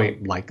a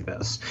point like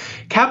this.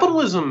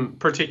 Capitalism,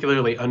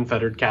 particularly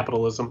unfettered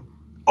capitalism,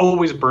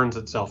 always burns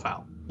itself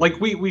out. Like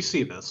we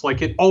see this,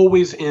 like it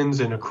always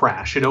ends in a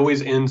crash. It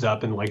always ends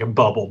up in like a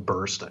bubble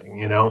bursting,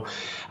 you know,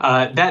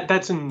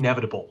 that's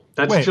inevitable.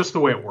 That's just the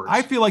way it works.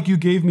 I feel like you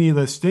gave me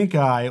the stink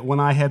eye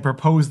when I had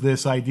proposed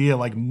this idea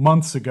like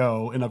months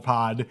ago in a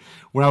pod,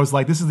 where I was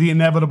like, this is the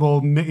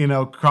inevitable, you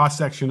know, cross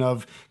section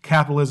of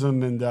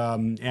capitalism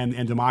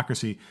and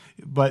democracy.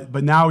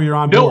 But now you're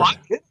on board. No, I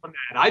get on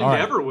that. I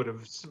never would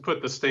have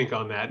put the stink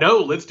on that. No,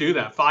 let's do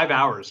that. 5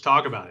 hours,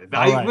 talk about it.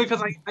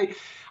 Because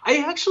I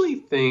actually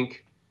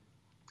think,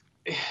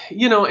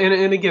 you know,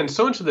 and again,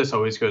 so much of this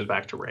always goes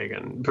back to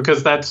Reagan,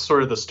 because that's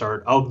sort of the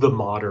start of the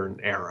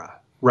modern era,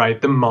 right?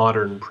 The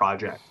modern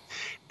project.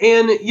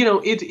 And, you know,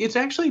 it's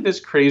actually this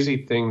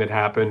crazy thing that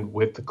happened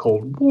with the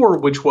Cold War,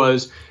 which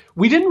was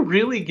we didn't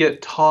really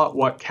get taught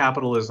what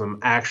capitalism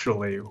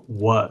actually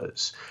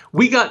was.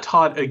 We got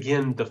taught,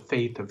 again, the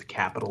faith of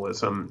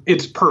capitalism.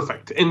 It's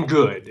perfect and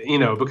good, you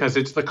know, because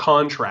it's the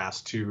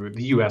contrast to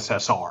the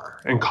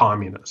USSR and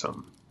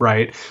communism,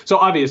 right? So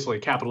obviously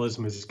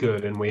capitalism is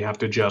good, and we have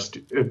to just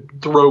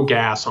throw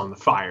gas on the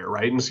fire,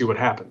 right, and see what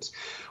happens.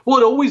 Well,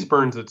 it always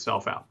burns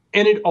itself out,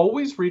 and it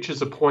always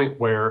reaches a point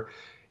where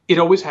it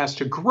always has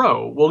to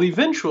grow. Well,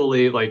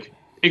 eventually, like,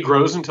 it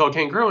grows until it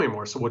can't grow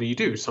anymore. So what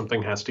do?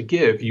 Something has to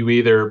give. You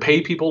either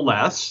pay people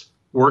less,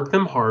 work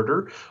them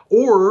harder,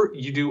 or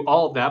you do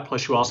all of that,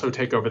 plus you also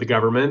take over the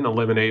government and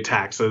eliminate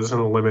taxes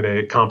and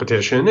eliminate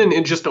competition, and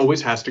it just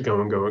always has to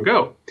go and go and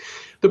go.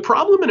 The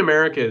problem in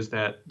America is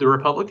that the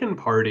Republican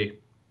Party,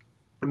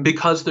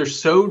 because they're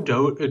so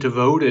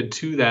devoted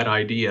to that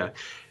idea,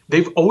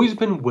 they've always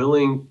been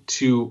willing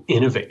to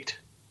innovate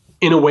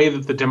in a way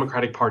that the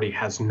Democratic Party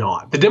has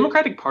not. The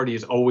Democratic Party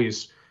is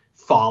always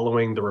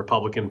following the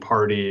Republican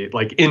Party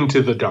like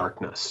into the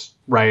darkness,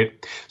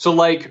 right? So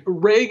like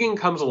Reagan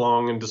comes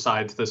along and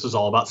decides this is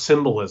all about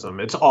symbolism.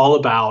 It's all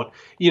about,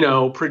 you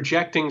know,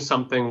 projecting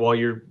something while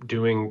you're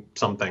doing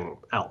something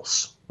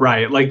else,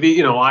 right? Like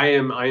I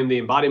am the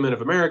embodiment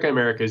of America.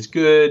 America is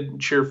good,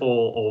 cheerful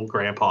old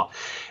grandpa.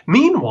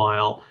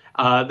 Meanwhile,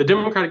 the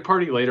Democratic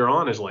Party later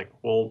on is like,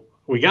 well,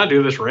 we got to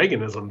do this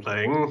Reaganism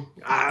thing.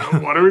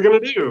 What are we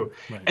going to do?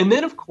 Right. And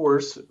then, of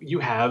course, you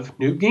have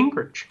Newt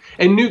Gingrich.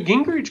 And Newt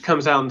Gingrich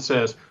comes out and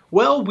says,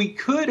 well, we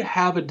could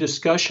have a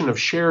discussion of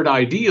shared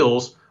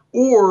ideals,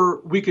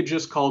 or we could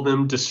just call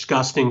them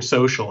disgusting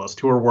socialists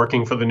who are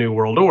working for the New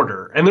World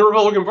Order. And the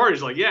Republican Party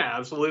is like, yeah,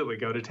 absolutely,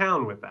 go to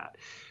town with that.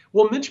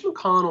 Well, Mitch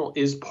McConnell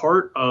is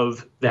part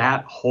of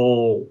that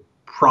whole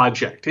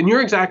project. And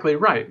you're exactly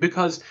right,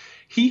 because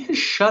he has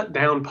shut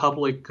down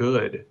public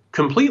good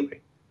completely.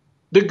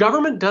 The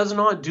government does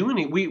not do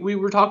any. We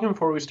were talking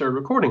before we started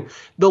recording.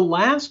 The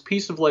last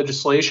piece of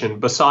legislation,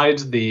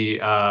 besides the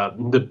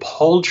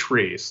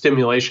paltry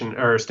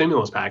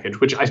stimulus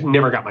package, which I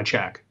never got my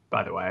check,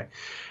 by the way.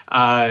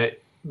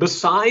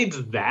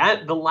 Besides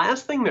that, the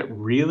last thing that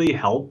really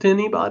helped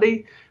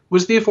anybody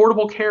was the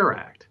Affordable Care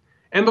Act.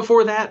 And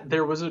before that,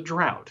 there was a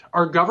drought.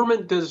 Our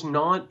government does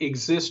not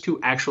exist to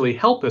actually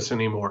help us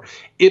anymore.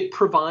 It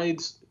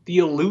provides the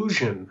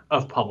illusion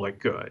of public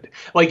good.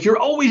 Like, you're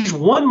always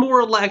one more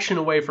election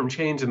away from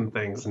changing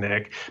things,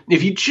 Nick.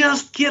 If you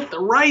just get the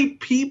right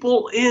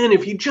people in,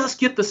 if you just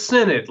get the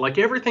Senate, like,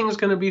 everything's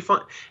going to be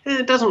fine. And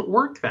it doesn't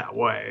work that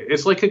way.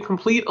 It's like a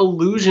complete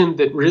illusion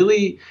that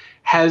really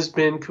has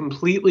been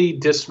completely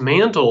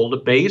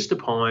dismantled based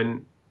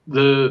upon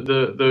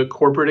the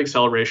corporate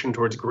acceleration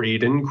towards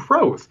greed and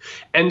growth.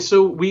 And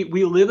so we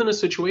live in a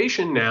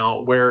situation now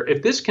where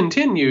if this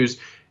continues,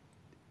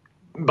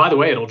 by the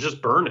way, it'll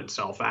just burn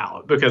itself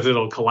out because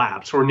it'll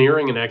collapse. We're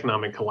nearing an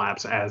economic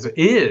collapse as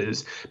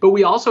is, but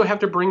we also have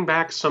to bring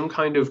back some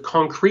kind of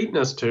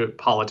concreteness to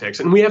politics,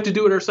 and we have to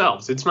do it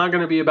ourselves. It's not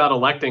going to be about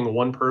electing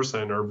one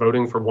person or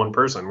voting for one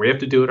person. We have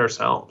to do it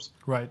ourselves.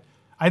 Right.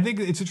 I think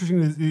it's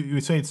interesting that you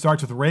would say it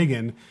starts with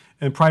Reagan,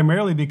 and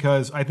primarily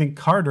because I think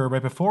Carter,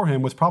 right before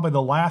him, was probably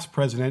the last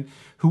president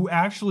who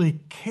actually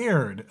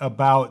cared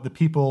about the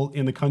people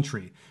in the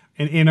country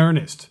in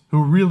earnest,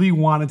 who really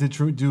wanted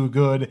to do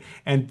good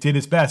and did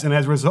his best, and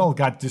as a result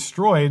got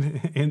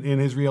destroyed in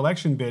his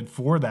reelection bid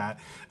for that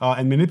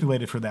and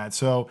manipulated for that.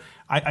 So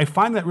I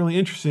find that really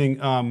interesting.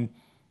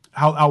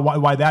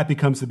 Why that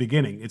becomes the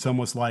beginning. It's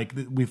almost like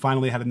we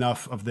finally had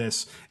enough of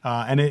this,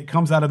 and it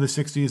comes out of the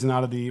 '60s and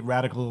out of the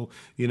radical,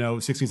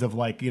 '60s of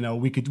like,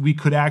 we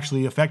could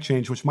actually affect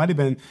change, which might have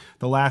been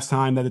the last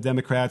time that the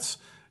Democrats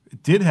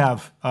did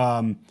have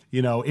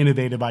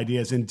innovative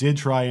ideas and did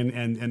try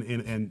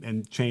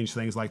and change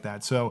things like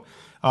that. So,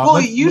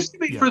 it used to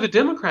be for the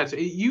Democrats.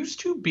 It used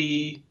to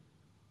be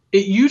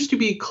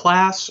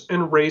class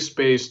and race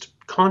based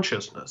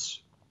consciousness.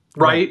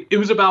 Right? It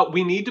was about,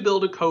 we need to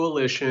build a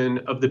coalition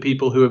of the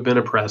people who have been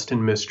oppressed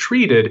and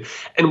mistreated,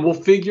 and we'll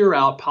figure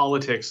out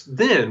politics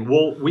then.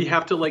 We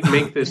have to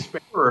make this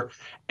fairer.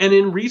 And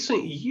in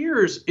recent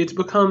years, it's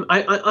become,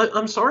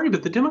 I'm sorry,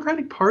 but the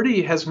Democratic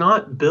Party has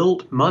not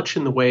built much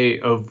in the way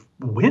of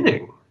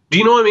winning. Do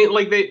you know what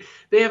I mean?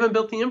 They haven't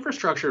built the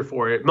infrastructure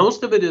for it.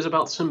 Most of it is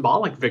about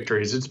symbolic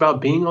victories. It's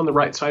about being on the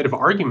right side of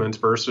arguments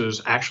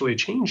versus actually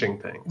changing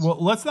things. Well,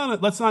 let's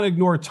not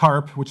ignore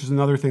TARP, which is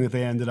another thing that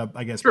they ended up,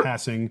 I guess,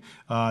 passing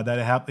that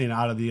happened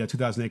out of the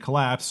 2008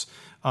 collapse.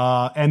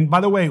 And by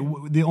the way,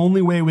 the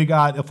only way we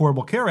got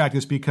Affordable Care Act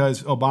is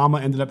because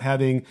Obama ended up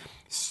having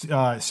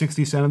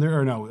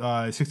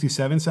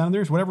 67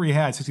 senators, whatever he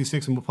had,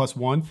 66 and plus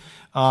one.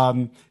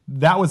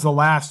 That was the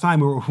last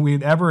time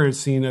we'd ever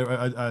seen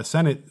a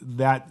Senate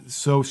that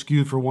so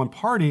skewed for one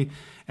party.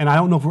 And I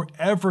don't know if we're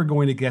ever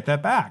going to get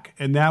that back.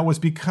 And that was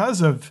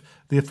because of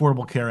the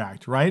Affordable Care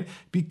Act, right?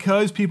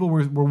 Because people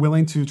were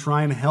willing to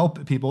try and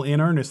help people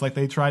in earnest like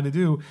they tried to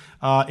do.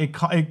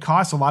 It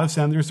cost a lot of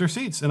senators their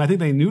seats. And I think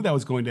they knew that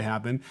was going to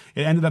happen.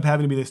 It ended up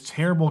having to be this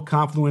terrible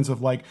confluence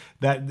of like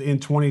that in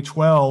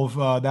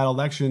 2012, that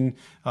election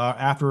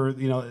after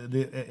the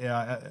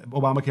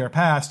Obamacare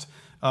passed,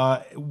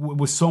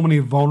 with so many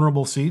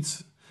vulnerable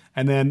seats.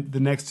 And then the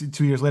next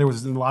 2 years later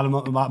was a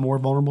lot more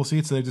vulnerable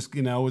seats. So they just,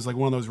 it was like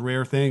one of those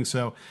rare things.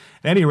 So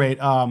at any rate,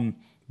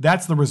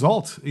 that's the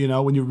result,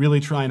 when you really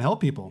try and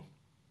help people.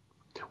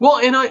 Well,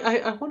 and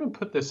I want to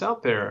put this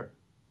out there.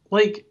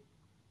 Like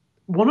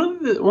one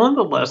of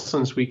the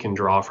lessons we can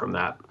draw from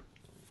that,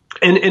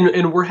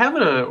 and we're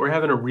having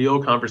a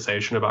real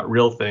conversation about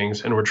real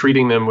things, and we're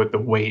treating them with the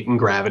weight and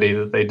gravity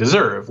that they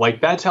deserve. Like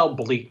that's how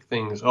bleak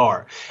things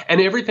are. And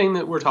everything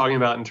that we're talking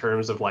about in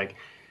terms of like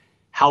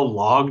how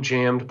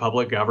log-jammed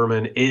public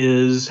government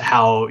is,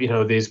 how,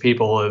 these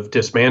people have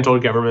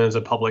dismantled government as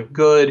a public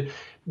good.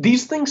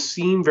 These things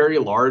seem very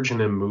large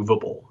and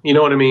immovable. You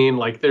know what I mean?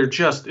 Like they're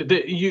just,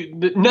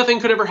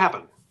 nothing could ever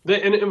happen.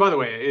 And by the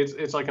way,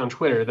 it's like on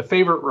Twitter, the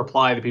favorite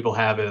reply that people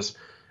have is,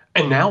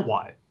 and now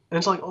what? And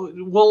it's like, oh,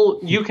 well,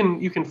 you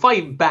can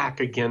fight back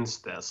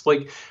against this.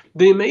 Like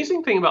the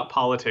amazing thing about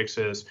politics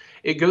is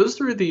it goes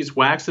through these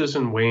waxes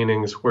and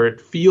wanings where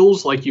it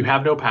feels like you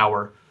have no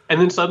power. And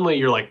then suddenly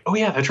you're like, oh,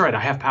 yeah, that's right. I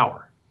have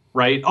power.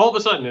 Right. All of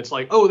a sudden, it's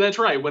like, oh, that's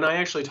right. When I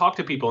actually talk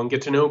to people and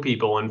get to know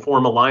people and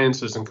form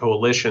alliances and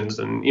coalitions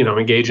and,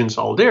 engage in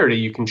solidarity,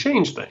 you can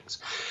change things.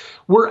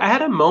 We're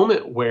at a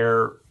moment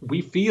where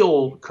we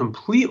feel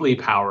completely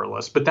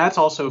powerless, but that's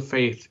also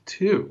faith,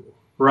 too.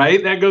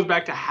 Right. That goes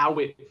back to how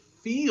it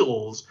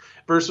feels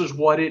versus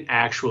what it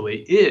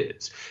actually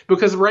is.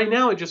 Because right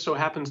now, it just so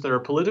happens that our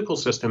political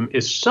system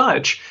is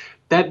such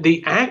that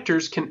the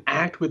actors can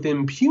act with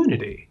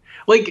impunity.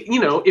 Like,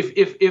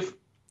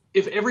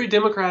 if every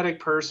Democratic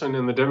person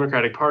in the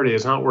Democratic Party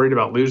is not worried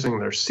about losing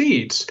their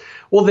seats,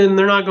 well, then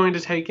they're not going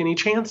to take any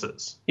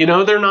chances.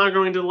 They're not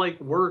going to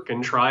work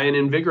and try and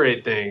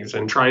invigorate things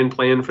and try and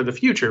plan for the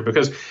future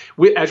because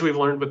as we've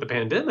learned with the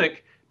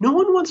pandemic, no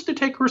one wants to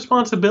take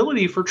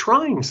responsibility for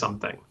trying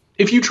something.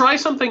 If you try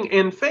something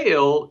and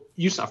fail,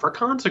 you suffer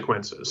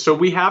consequences. So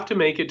we have to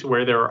make it to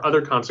where there are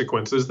other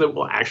consequences that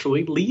will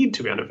actually lead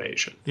to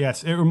innovation.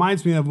 Yes, it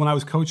reminds me of when I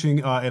was coaching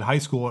at high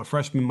school,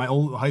 my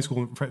old high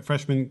school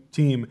freshman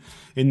team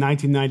in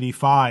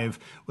 1995.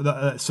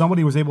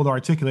 Somebody was able to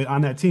articulate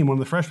on that team, one of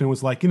the freshmen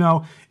was like, if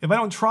I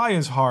don't try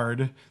as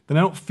hard, then I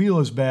don't feel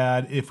as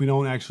bad if we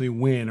don't actually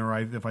win or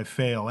if I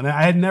fail. And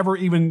I had never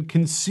even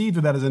conceived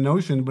of that as a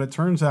notion, but it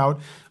turns out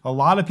a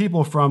lot of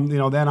people from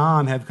then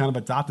on have kind of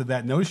adopted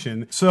that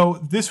notion. So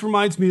this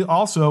reminds me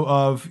also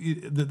of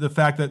the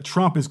fact that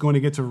Trump is going to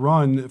get to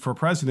run for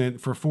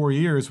president for 4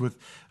 years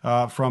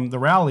from the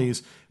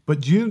rallies.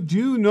 But do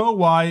you know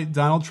why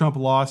Donald Trump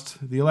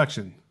lost the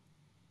election?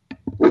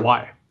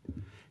 Why?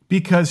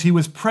 Because he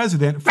was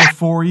president for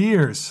 4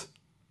 years.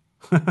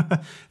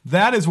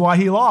 That is why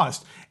he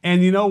lost.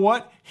 And you know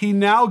what? he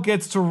now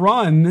gets to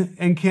run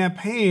and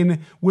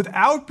campaign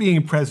without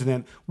being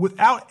president,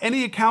 without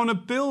any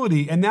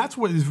accountability. And that's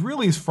what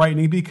is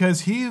frightening,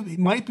 because he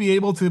might be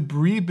able to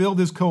rebuild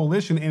his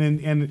coalition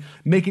and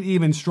make it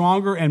even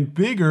stronger and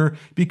bigger,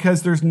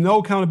 because there's no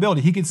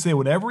accountability. He can say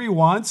whatever he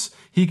wants.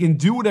 He can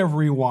do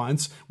whatever he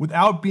wants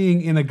without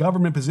being in a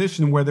government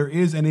position where there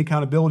is any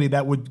accountability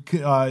that would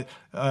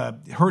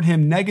hurt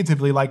him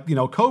negatively, like,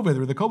 COVID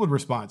or the COVID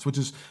response, which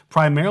is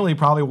primarily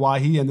probably why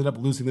he ended up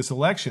losing this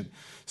election.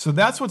 So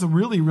that's what's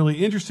really,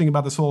 really interesting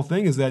about this whole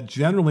thing, is that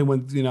generally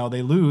when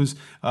they lose,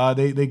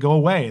 they go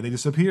away, they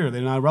disappear,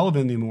 they're not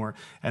relevant anymore.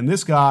 And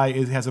this guy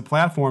has a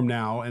platform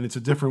now, and it's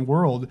a different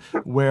world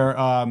where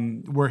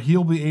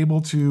he'll be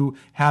able to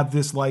have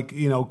this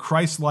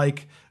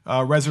Christ-like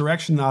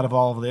resurrection out of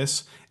all of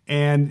this,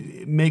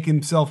 and make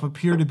himself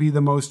appear to be the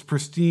most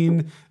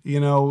pristine,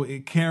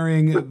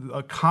 caring,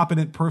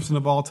 competent person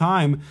of all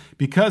time,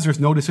 because there's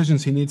no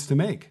decisions he needs to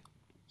make.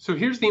 So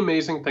here's the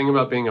amazing thing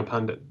about being a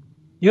pundit.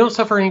 You don't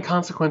suffer any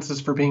consequences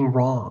for being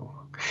wrong.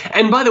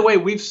 And by the way,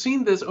 we've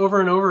seen this over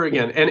and over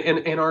again,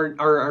 and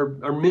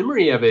our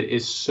memory of it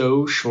is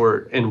so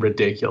short and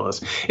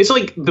ridiculous. It's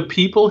like the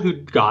people who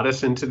got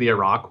us into the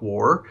Iraq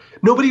War,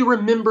 nobody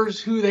remembers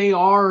who they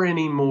are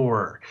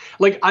anymore.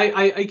 Like,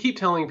 I keep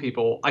telling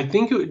people, I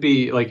think it would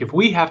be like, if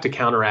we have to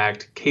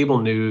counteract cable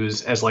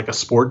news as like a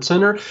sports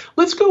center,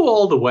 let's go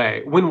all the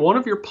way. When one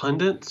of your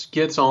pundits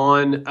gets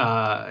on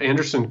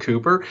Anderson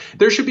Cooper,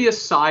 there should be a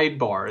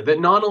sidebar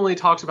that not only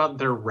talks about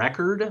their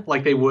record,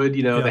 like they would,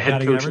 the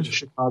head coach of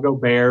the Chicago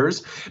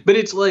Bears, but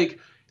it's like,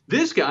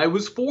 this guy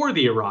was for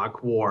the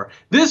Iraq War.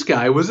 This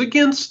guy was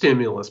against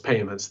stimulus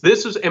payments.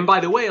 And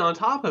by the way, on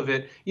top of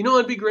it,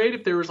 it'd be great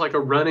if there was like a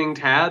running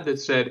tab that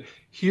said,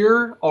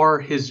 here are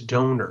his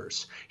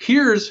donors.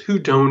 Here's who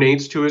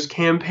donates to his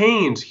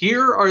campaigns.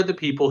 Here are the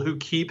people who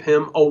keep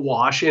him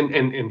awash,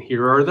 and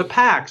here are the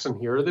PACs, and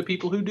here are the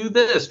people who do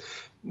this.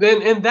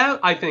 And that,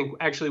 I think,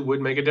 actually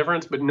would make a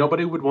difference, but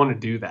nobody would want to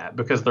do that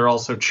because they're all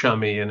so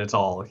chummy and it's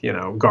all,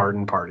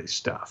 garden party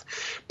stuff.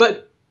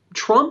 But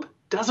Trump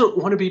doesn't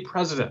want to be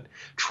president.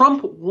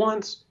 Trump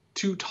wants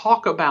to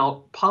talk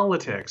about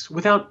politics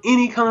without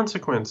any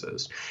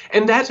consequences.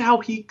 And that's how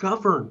he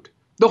governed.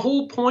 The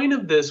whole point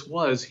of this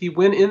was he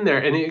went in there,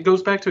 and it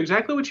goes back to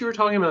exactly what you were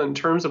talking about in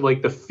terms of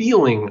like the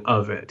feeling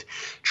of it.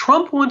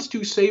 Trump wants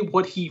to say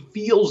what he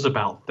feels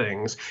about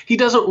things. He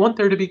doesn't want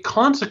there to be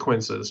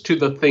consequences to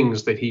the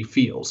things that he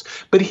feels.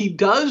 But he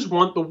does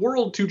want the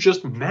world to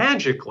just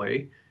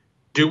magically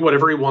do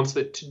whatever he wants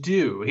it to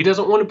do. He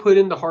doesn't want to put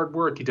in the hard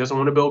work. He doesn't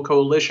want to build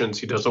coalitions.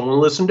 He doesn't want to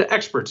listen to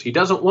experts. He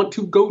doesn't want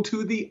to go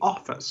to the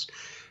office.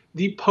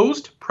 The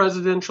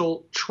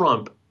post-presidential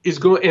Trump is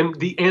going, and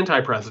the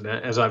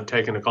anti-president, as I've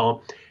taken to call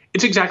him,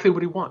 it's exactly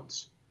what he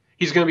wants.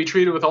 He's going to be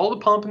treated with all the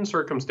pomp and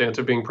circumstance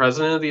of being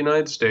president of the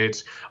United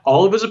States.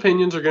 All of his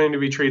opinions are going to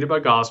be treated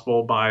by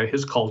gospel, by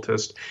his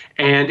cultist,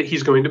 and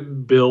he's going to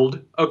build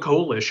a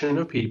coalition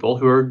of people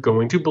who are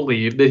going to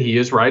believe that he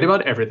is right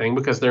about everything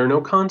because there are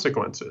no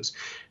consequences.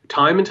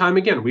 Time and time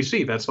again, we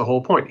see that's the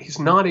whole point. He's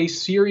not a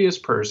serious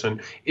person.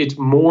 It's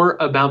more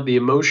about the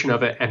emotion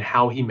of it and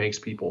how he makes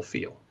people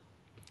feel.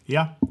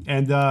 Yeah,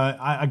 and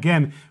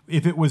again,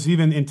 if it was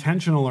even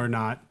intentional or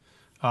not,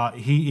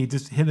 he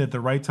just hit it at the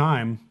right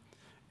time.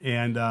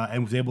 And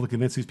was able to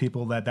convince these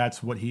people that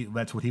that's what he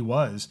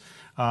was,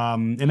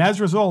 and as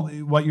a result,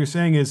 what you're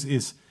saying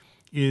is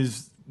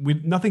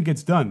nothing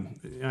gets done.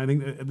 I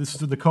think this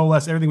is the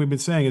coalesce. Everything we've been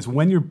saying is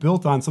when you're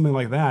built on something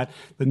like that,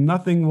 then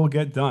nothing will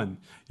get done.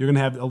 You're going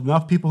to have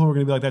enough people who are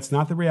going to be like, that's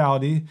not the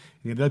reality.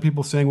 You have other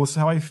people saying, well, this is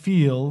how I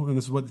feel, and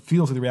this is what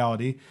feels like the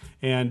reality.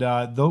 And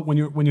when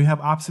you have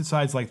opposite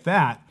sides like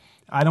that,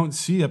 I don't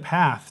see a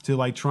path to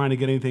like trying to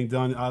get anything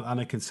done on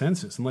a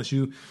consensus unless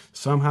you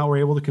somehow are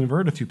able to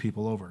convert a few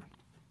people over.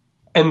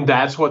 And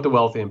that's what the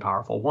wealthy and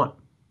powerful want.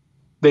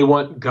 They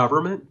want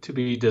government to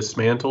be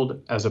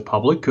dismantled as a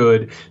public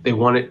good. They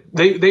want it.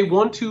 They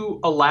want to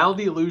allow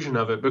the illusion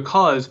of it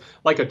because,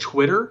 like a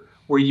Twitter,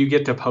 where you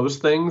get to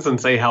post things and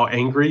say how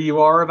angry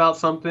you are about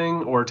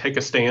something or take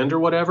a stand or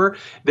whatever.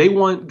 They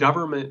want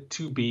government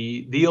to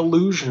be the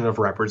illusion of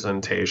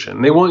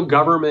representation. They want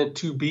government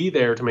to be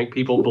there to make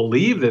people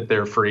believe that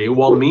they're free,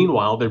 while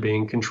meanwhile they're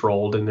being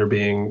controlled and they're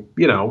being,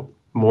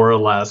 more or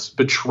less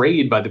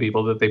betrayed by the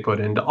people that they put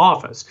into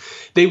office.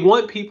 They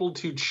want people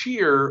to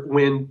cheer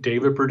when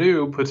David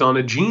Perdue puts on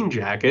a jean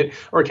jacket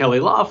or Kelly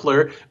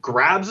Loeffler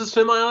grabs a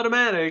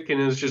semi-automatic and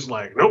is just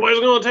like,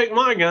 nobody's going to take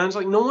my gun. It's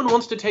like, no one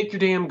wants to take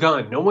your damn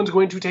gun. No one's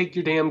going to take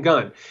your damn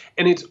gun.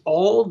 And it's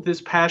all this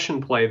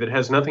passion play that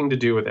has nothing to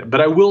do with it.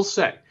 But I will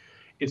say,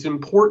 it's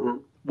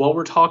important while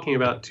we're talking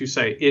about to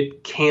say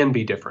it can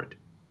be different.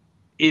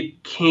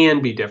 It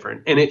can be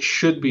different, and it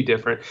should be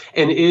different.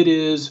 And it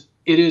is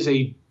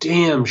a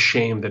damn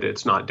shame that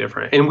it's not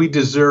different. And we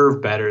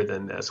deserve better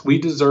than this. We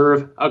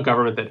deserve a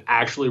government that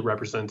actually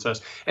represents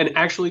us and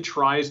actually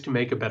tries to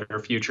make a better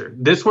future.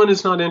 This one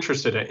is not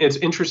interested in. It's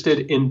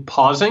interested in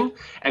pausing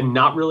and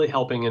not really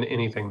helping in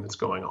anything that's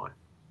going on.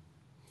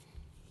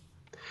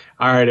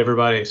 All right,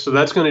 everybody. So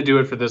that's going to do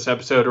it for this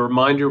episode. A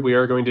reminder, we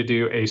are going to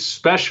do a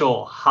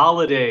special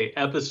holiday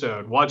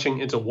episode, Watching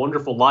It's a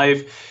Wonderful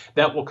Life.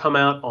 That will come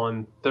out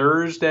on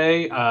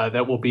Thursday.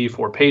 That will be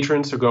for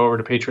patrons. So go over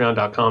to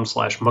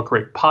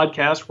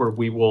patreon.com/muckrakePodcast, where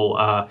we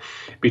will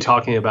be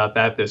talking about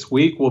that this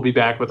week. We'll be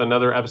back with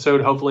another episode.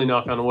 Hopefully,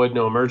 knock on wood,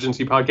 no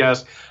emergency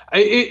podcast.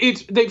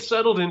 They've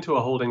settled into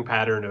a holding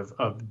pattern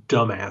of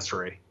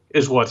dumbassery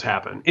is what's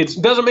happened. It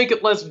doesn't make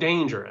it less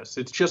dangerous.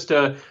 It's just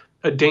a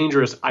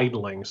dangerous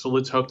idling. So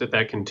let's hope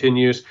that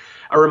continues.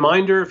 A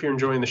reminder, if you're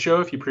enjoying the show,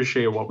 if you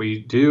appreciate what we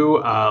do,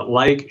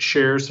 like,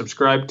 share,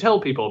 subscribe, tell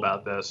people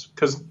about this,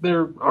 because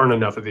there aren't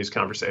enough of these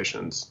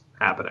conversations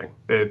happening.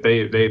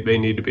 They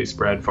need to be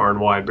spread far and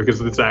wide, because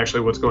it's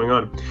actually what's going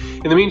on.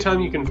 In the meantime,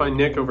 you can find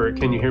Nick over at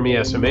Can You Hear Me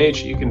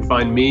SMH. You can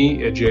find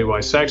me at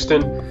JY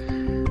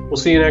Sexton. We'll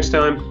see you next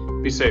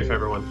time. Be safe,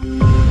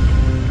 everyone.